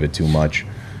business side of it too much.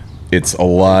 It's a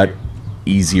lot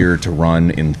easier to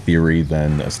run in theory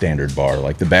than a standard bar.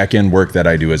 Like the back end work that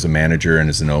I do as a manager and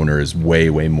as an owner is way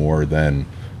more than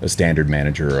a standard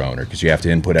manager or owner, because you have to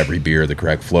input every beer the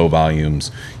correct flow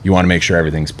volumes. You want to make sure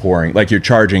everything's pouring. Like you're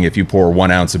charging, if you pour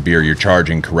 1 ounce of beer, you're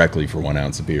charging correctly for 1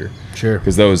 ounce of beer. Sure.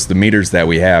 Because the meters that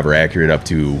we have are accurate up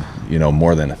to,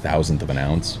 more than 1,000th of an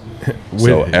ounce.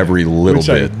 So every little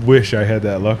bit. I wish I had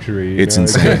that luxury. It's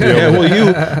insane. Yeah,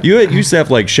 well, you used to have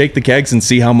to shake the kegs and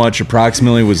see how much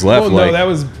approximately was left. Well, no, that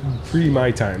was pre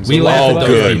my time. So We laugh at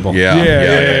those people.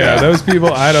 Yeah. Those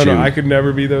people, I don't know. I could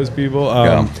never be those people.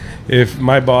 If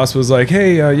my boss was like,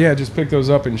 "Hey, just pick those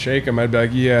up and shake them," I'd be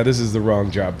like, "Yeah, this is the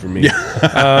wrong job for me,"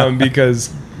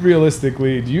 because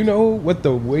realistically, do you know what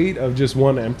the weight of just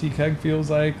one empty keg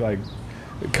feels like? Like,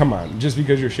 come on, just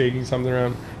because you're shaking something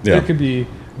around, it could be.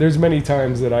 There's many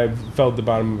times that I've felt the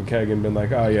bottom of a keg and been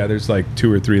like, "Oh yeah, there's like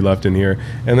 2 or 3 left in here,"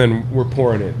 and then we're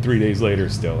pouring it 3 days later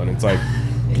still, and it's like.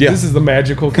 Yeah. This is the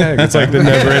magical keg. It's like the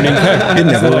never-ending keg.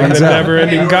 It's like the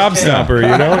never-ending gobstopper,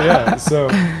 Yeah. So,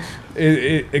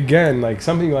 again, like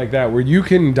something like that, where you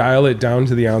can dial it down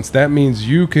to the ounce. That means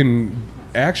you can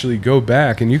actually go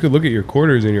back and you could look at your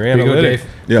quarters and your analytics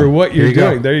for what you're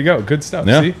doing. There you go. Good stuff.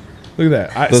 Yeah. See. Look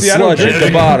at that. I don't drink at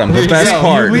the bottom. The best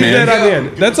part, you leave man. that on the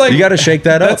end. That's like you got to shake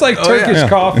that up. That's like Turkish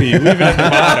coffee. You leave it at the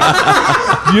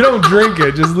bottom. You don't drink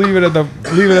it. Just leave it at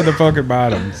the fucking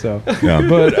bottom. So,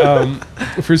 but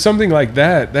for something like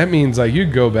that, that means like you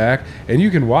go back and you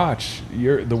can watch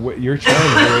your trend the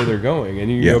way they're going,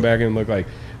 and you can go back and look like,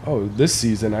 oh, this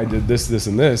season I did this,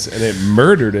 and this, and it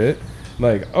murdered it.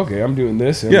 Like, okay, I'm doing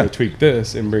this, and I'm gonna tweak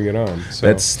this and bring it on. So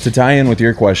that's to tie in with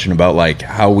your question about like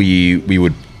how we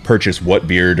would purchase what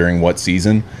beer during what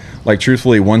season. Like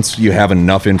truthfully, once you have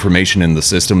enough information in the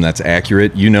system that's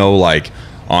accurate, like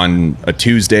on a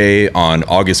Tuesday on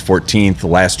August 14th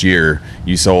last year,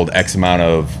 you sold X amount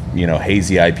of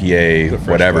hazy IPA,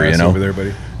 whatever, over there,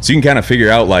 buddy. So you can kind of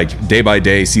figure out like day by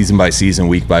day, season by season,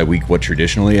 week by week what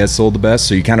traditionally has sold the best.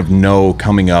 So you kind of know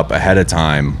coming up ahead of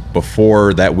time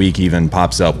before that week even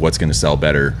pops up what's going to sell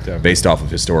better based off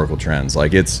of historical trends.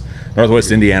 Like it's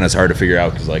Northwest Indiana's hard to figure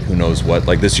out because like who knows what.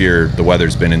 Like this year the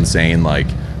weather's been insane. Like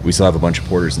we still have a bunch of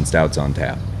porters and stouts on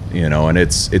tap, and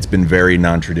it's been very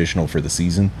non-traditional for the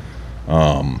season.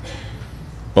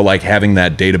 But like having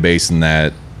that database and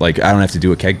that. Like, I don't have to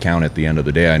do a keg count at the end of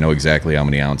the day. I know exactly how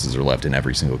many ounces are left in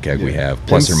every single keg we have,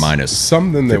 plus or minus.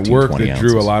 Something that worked that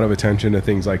drew a lot of attention to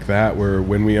things like that, where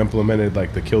when we implemented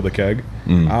like the kill the keg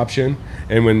option,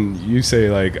 and when you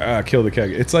say like kill the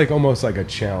keg, it's like almost like a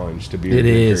challenge to be. It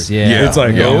is, yeah. It's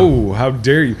like, oh, how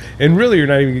dare you? And really, you're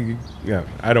not even. Yeah,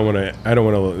 I don't want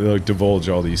to like, divulge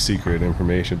all these secret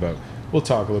information, but we'll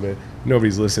talk a little bit.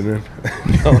 Nobody's listening.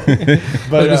 But I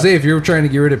was gonna say, if you're trying to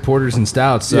get rid of porters and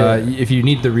stouts, if you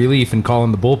need the relief and call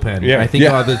in the bullpen, I think the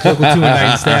local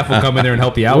 219 staff will come in there and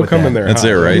help you out. We'll come in there. That's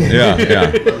it, right?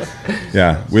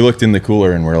 Yeah. We looked in the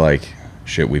cooler and we're like,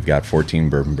 shit, we've got 14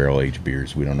 bourbon barrel aged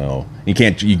beers. We don't know.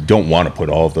 You don't want to put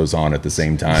all of those on at the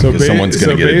same time because someone's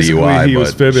going to get a DUI. He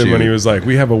was fibbing when he was like,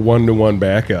 we have a 1-to-1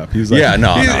 backup. He's like,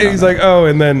 he's like, oh,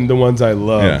 and then the ones I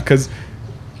love because.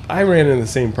 I ran into the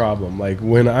same problem. Like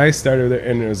when I started there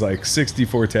and it was like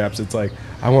 64 taps, it's like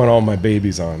I want all my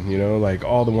babies on, like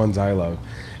all the ones I love.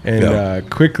 And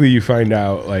quickly you find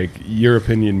out like your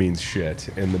opinion means shit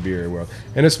in the beer world.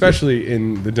 And especially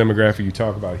in the demographic you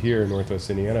talk about here in Northwest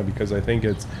Indiana, because I think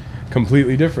it's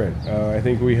completely different. I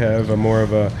think we have a more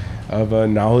of a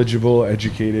knowledgeable,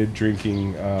 educated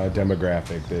drinking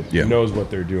demographic that knows what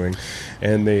they're doing.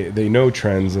 And they know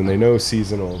trends and they know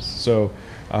seasonals. So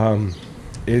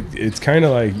it's kind of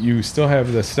like you still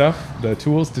have the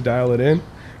tools to dial it in,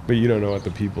 but you don't know what the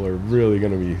people are really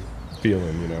going to be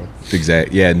feeling,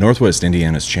 Exactly. Yeah, Northwest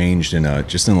Indiana's changed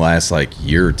just in the last like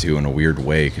year or two in a weird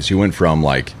way, because you went from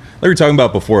like we were talking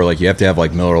about before, like you have to have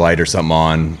like Miller Lite or something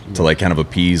on to like kind of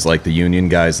appease like the union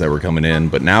guys that were coming in,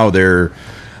 but now they're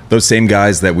those same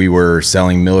guys that we were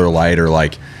selling Miller Lite or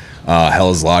like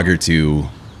Helles Lager to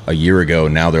a year ago.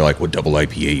 Now they're like, what double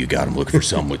IPA you got? I'm looking for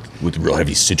some with real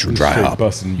heavy citron dry hop.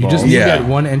 You just need that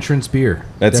one entrance beer.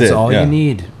 That's it. All you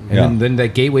need. And then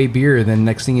that gateway beer, then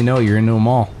next thing you know, you're into them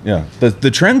all. Yeah.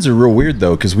 The trends are real weird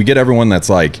though, because we get everyone that's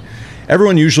like,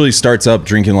 everyone usually starts up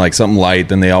drinking like something light,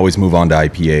 then they always move on to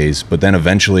IPAs, but then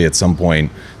eventually at some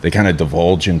point they kind of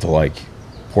divulge into like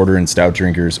porter and stout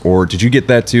drinkers. Or did you get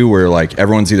that too, where like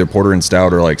everyone's either porter and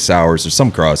stout or like sours or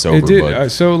some crossover? It did.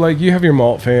 So like you have your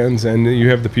malt fans and you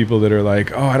have the people that are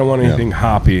like, oh, I don't want anything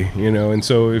hoppy, and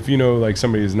so if like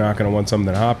somebody is not going to want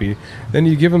something hoppy, then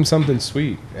you give them something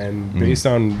sweet, and based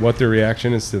on what their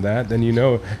reaction is to that, then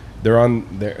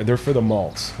they're for the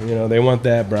malts. You know, they want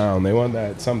that brown. They want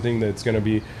that something that's going to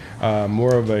be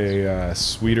more of a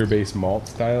sweeter based malt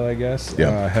style, I guess,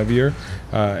 heavier.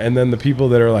 And then the people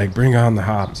that are like, bring on the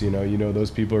hops. You know,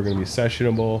 those people are going to be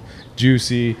sessionable,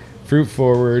 juicy, fruit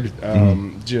forward,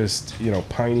 just, you know,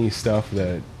 piney stuff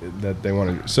that they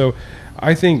want to do. So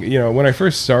I think, you know, when I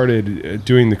first started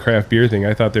doing the craft beer thing,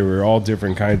 I thought there were all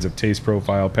different kinds of taste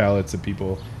profile palettes that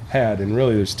people had, and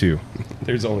really there's two.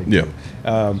 There's only two.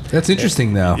 That's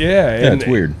interesting, though. Yeah, it's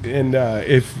weird. And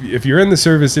if you're in the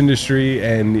service industry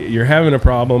and you're having a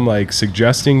problem like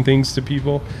suggesting things to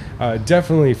people,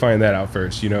 definitely find that out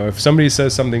first. You know, if somebody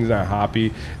says something's not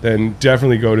hoppy, then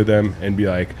definitely go to them and be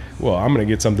like, well, I'm going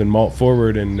to get something malt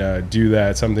forward and do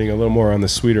that, something a little more on the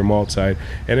sweeter malt side.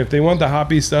 And if they want the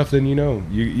hoppy stuff, then, you know,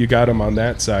 you got them on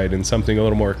that side, and something a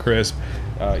little more crisp,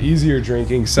 easier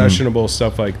drinking, sessionable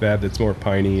stuff like that, that's more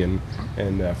piney and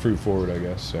fruit forward, I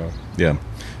guess. So yeah,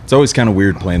 it's always kind of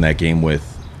weird playing that game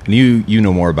with, and you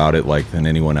know more about it like than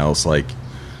anyone else. Like,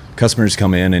 customers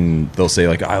come in and they'll say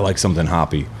like, I like something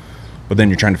hoppy, but then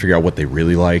you're trying to figure out what they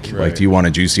really like. Right. Like, do you want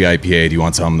a juicy IPA? Do you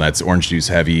want something that's orange juice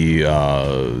heavy?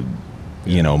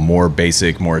 You know, more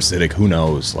basic, more acidic? Who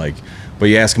knows? Like, but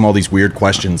you ask them all these weird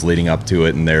questions leading up to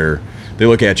it, and they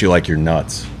look at you like you're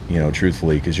nuts. You know,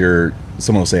 truthfully, because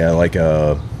someone will say, I like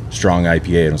a strong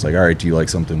IPA, and it's like, all right, do you like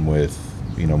something with,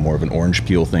 you know, more of an orange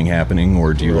peel thing happening,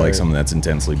 or do you like something that's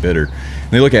intensely bitter?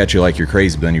 And they look at you like you're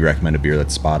crazy, but then you recommend a beer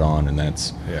that's spot on, and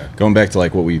that's going back to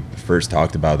like what we first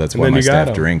talked about. That's why my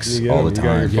staff drinks all the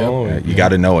time. You got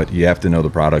to know it. You have to know the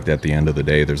product at the end of the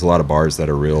day. There's a lot of bars that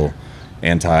are real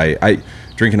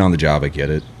drinking on the job. I get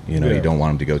it. You know, you don't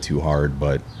want them to go too hard,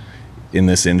 but in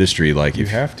this industry, like, you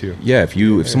have to. Yeah,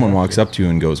 if someone walks up to you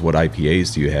and goes, "What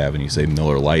IPAs do you have?" and you say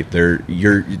Miller Lite,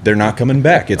 they're not coming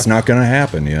back. It's not going to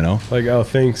happen, you know. Like, oh,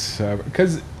 thanks,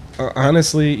 because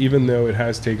honestly, even though it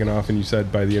has taken off, and you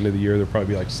said by the end of the year there'll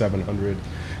probably be like 700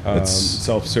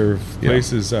 self-serve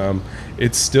places,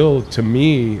 it's still, to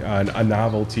me, a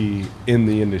novelty in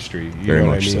the industry. You know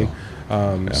what I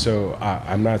mean? So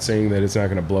I'm not saying that it's not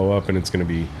going to blow up and it's going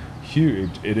to be huge.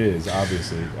 It is,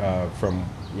 obviously, from,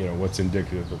 you know, what's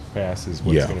indicative of the past is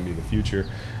what's going to be the future.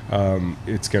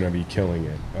 It's going to be killing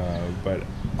it. But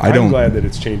I'm glad that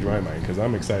it's changed my mind, because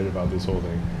I'm excited about this whole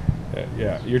thing.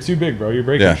 Yeah, you're too big, bro. You're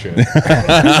breaking shit.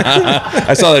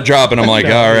 I saw that drop, and I'm like,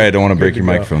 all right, I don't want to break your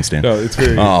microphone stand. No, it's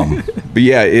very but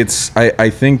yeah,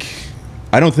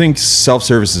 I don't think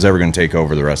self-service is ever going to take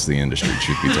over the rest of the industry,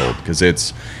 truth be told, because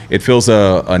it fills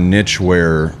a niche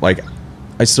where, like,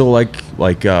 I still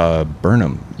like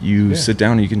Burnham. You sit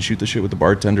down and you can shoot the shit with the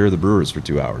bartender or the brewers for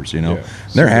 2 hours, you know.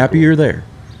 They're happy you're there.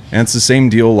 And it's the same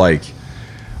deal, like,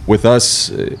 with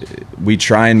us, we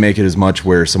try and make it as much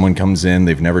where someone comes in,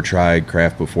 they've never tried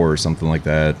craft before or something like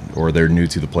that, or they're new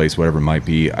to the place, whatever it might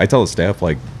be. I tell the staff,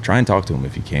 like, try and talk to them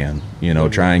if you can. You know,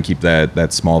 try and keep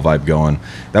that small vibe going.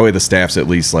 That way the staff's at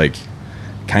least, like,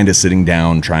 kind of sitting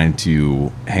down, trying to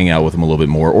hang out with them a little bit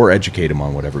more, or educate them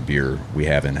on whatever beer we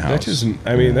have in house.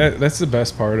 That's the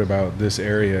best part about this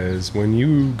area, is when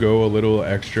you go a little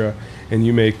extra and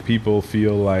you make people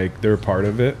feel like they're part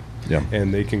of it. Yeah.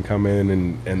 And they can come in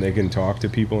and they can talk to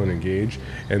people and engage,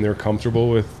 and they're comfortable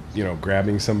with, you know,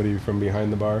 grabbing somebody from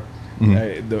behind the bar.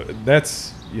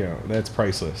 That's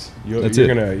priceless. You're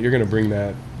gonna bring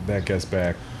that guest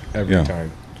back every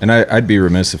time. And I'd be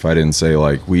remiss if I didn't say,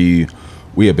 like, we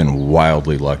have been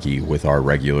wildly lucky with our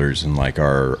regulars and, like,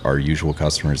 our usual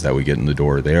customers that we get in the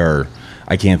door.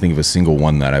 I can't think of a single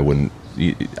one that I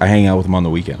hang out with them on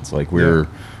the weekends. Like,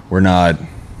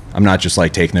 I'm not just,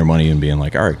 like, taking their money and being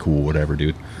like, all right, cool, whatever,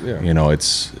 dude. Yeah. You know,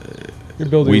 you're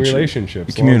building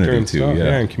relationships, community too. Stuff.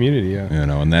 Yeah, and community. Yeah. You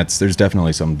know, and there's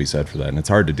definitely something to be said for that, and it's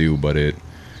hard to do, but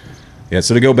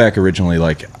So to go back originally,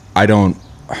 like, I don't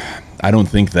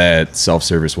think that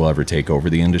self-service will ever take over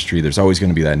the industry. There's always going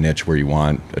to be that niche where you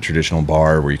want a traditional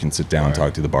bar where you can sit down and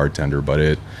talk to the bartender,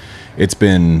 but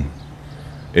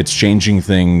it's changing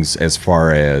things as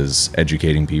far as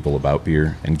educating people about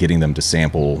beer and getting them to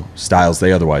sample styles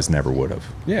they otherwise never would have.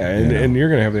 Yeah, and you're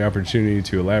going to have the opportunity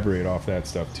to elaborate off that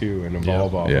stuff too, and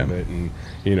evolve off of it, and,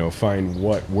 you know, find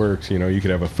what works. You know, you could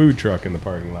have a food truck in the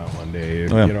parking lot one day. You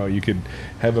know, you could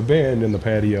have a band in the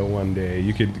patio one day.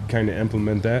 You could kind of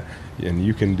implement that, and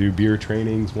you can do beer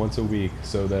trainings once a week,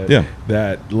 so that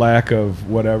that lack of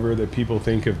whatever that people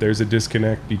think, if there's a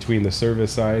disconnect between the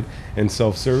service side and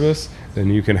self-service, then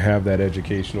you can have that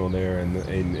educational there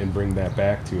and bring that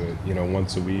back to it,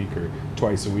 once a week or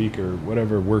twice a week or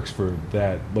whatever works for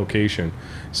that location.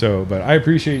 So, but I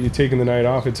appreciate you taking the night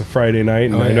off. It's a Friday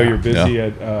night, and I know you're busy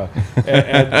you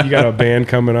got a band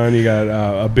coming on, you got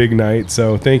a big night.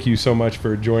 So thank you so much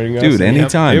for joining us. Dude,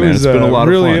 anytime, It man. was It's been a lot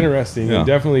really of fun. interesting and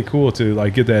definitely cool to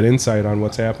get that insight on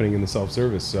what's happening in the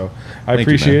self-service. So I you,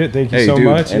 appreciate man. it. Thank you Hey, so dude,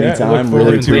 much. anytime. look forward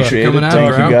Really to appreciate it. coming out,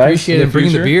 Thank bro. you, guys. Appreciate it. In the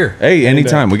Bringing the future. beer. Hey,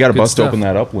 anytime. We got to Good bust stuff. open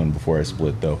that upwind before I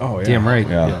split, though. Oh, yeah. Damn right.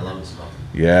 Yeah. I love this stuff.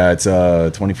 Yeah, it's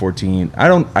 2014.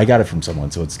 I got it from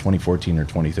someone, so it's 2014 or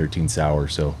 2013 sour.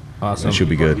 So Awesome. it should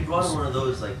be He good. brought one of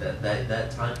those like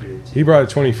that time period too. He brought a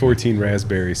 2014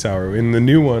 raspberry sour, and the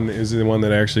new one is the one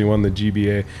that actually won the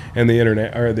GBA and the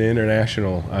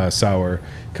international sour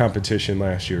competition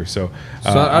last year. So, So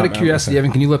out I'm of curiosity,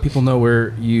 Evan, can you let people know where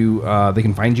they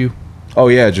can find you? Oh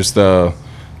yeah, just the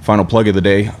final plug of the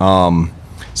day.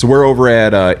 So we're over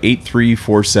at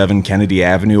 8347 Kennedy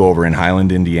Avenue over in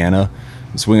Highland, Indiana.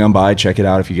 Swing on by, check it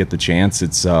out if you get the chance.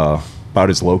 It's about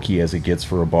as low key as it gets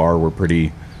for a bar. We're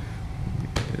pretty.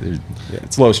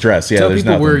 It's low stress. Yeah, Tell there's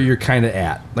people nothing. where you're kind of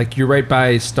at. Like you're right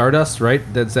by Stardust, right?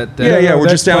 That's that. Yeah, we're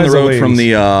that's just down the Plaza road from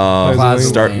Lanes. the Plaza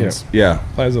start. Lanes. Yeah.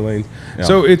 Plaza Lane. Yeah.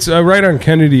 So it's right on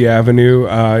Kennedy Avenue.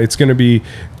 It's going to be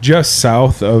just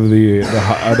south of the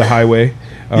highway.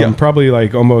 Yeah. Probably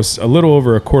like almost a little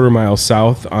over a quarter mile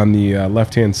south on the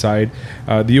left-hand side.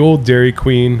 The old Dairy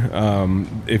Queen.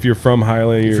 If you're from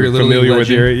Highland, If you're you're a Little familiar League with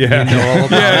the area. legend, Yeah, you know all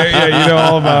about yeah, you know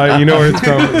all about it. You know where it's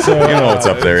from. So, You know what's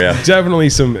up there, yeah. Definitely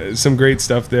some great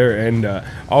stuff there, and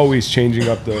always changing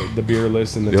up the beer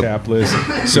list and the Yep. tap list.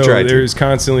 So tried to. there's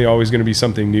constantly always going to be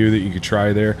something new that you could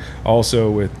try there.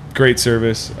 Also with great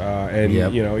service, and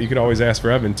Yep. you could always ask for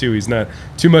Evan too. He's not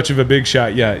too much of a big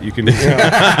shot yet. You can you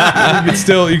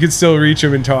can still reach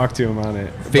him and talk to him on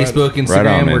it. Facebook, Instagram. Right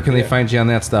on, man. Where can they find you on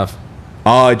that stuff?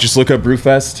 Just look up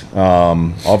Brewfest.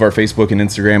 All of our Facebook and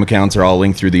Instagram accounts are all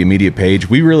linked through the immediate page.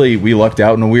 We lucked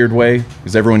out in a weird way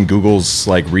because everyone Googles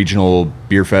like regional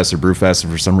beer fest or brew fest,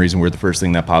 and for some reason we're the first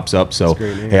thing that pops up. So a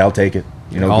great name. hey, I'll take it.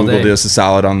 All Google day. did us a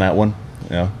solid on that one.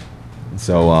 Yeah.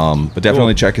 So, but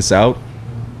definitely check us out.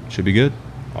 Should be good.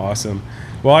 Awesome.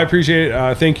 Well, I appreciate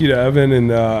it. Thank you to Evan,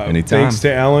 and Anytime. thanks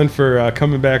to Alan for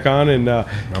coming back on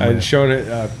and showing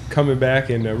it, coming back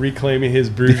and reclaiming his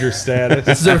Bruiser status.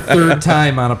 This is our third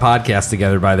time on a podcast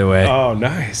together, by the way. Oh,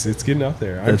 nice. It's getting up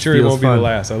there. I'm That sure it feels won't be fun. the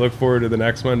last. I look forward to the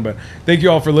next one. But thank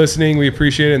you all for listening. We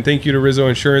appreciate it. And thank you to Rizzo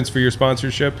Insurance for your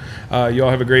sponsorship. You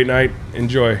all have a great night.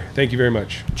 Enjoy. Thank you very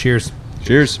much. Cheers.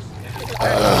 Cheers.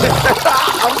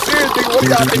 I'm serious, nigga. What do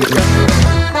y'all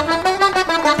niggas?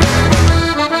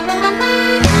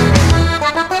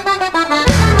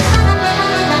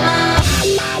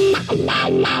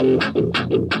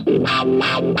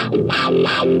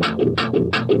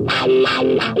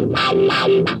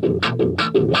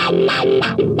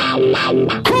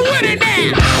 Who with it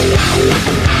now?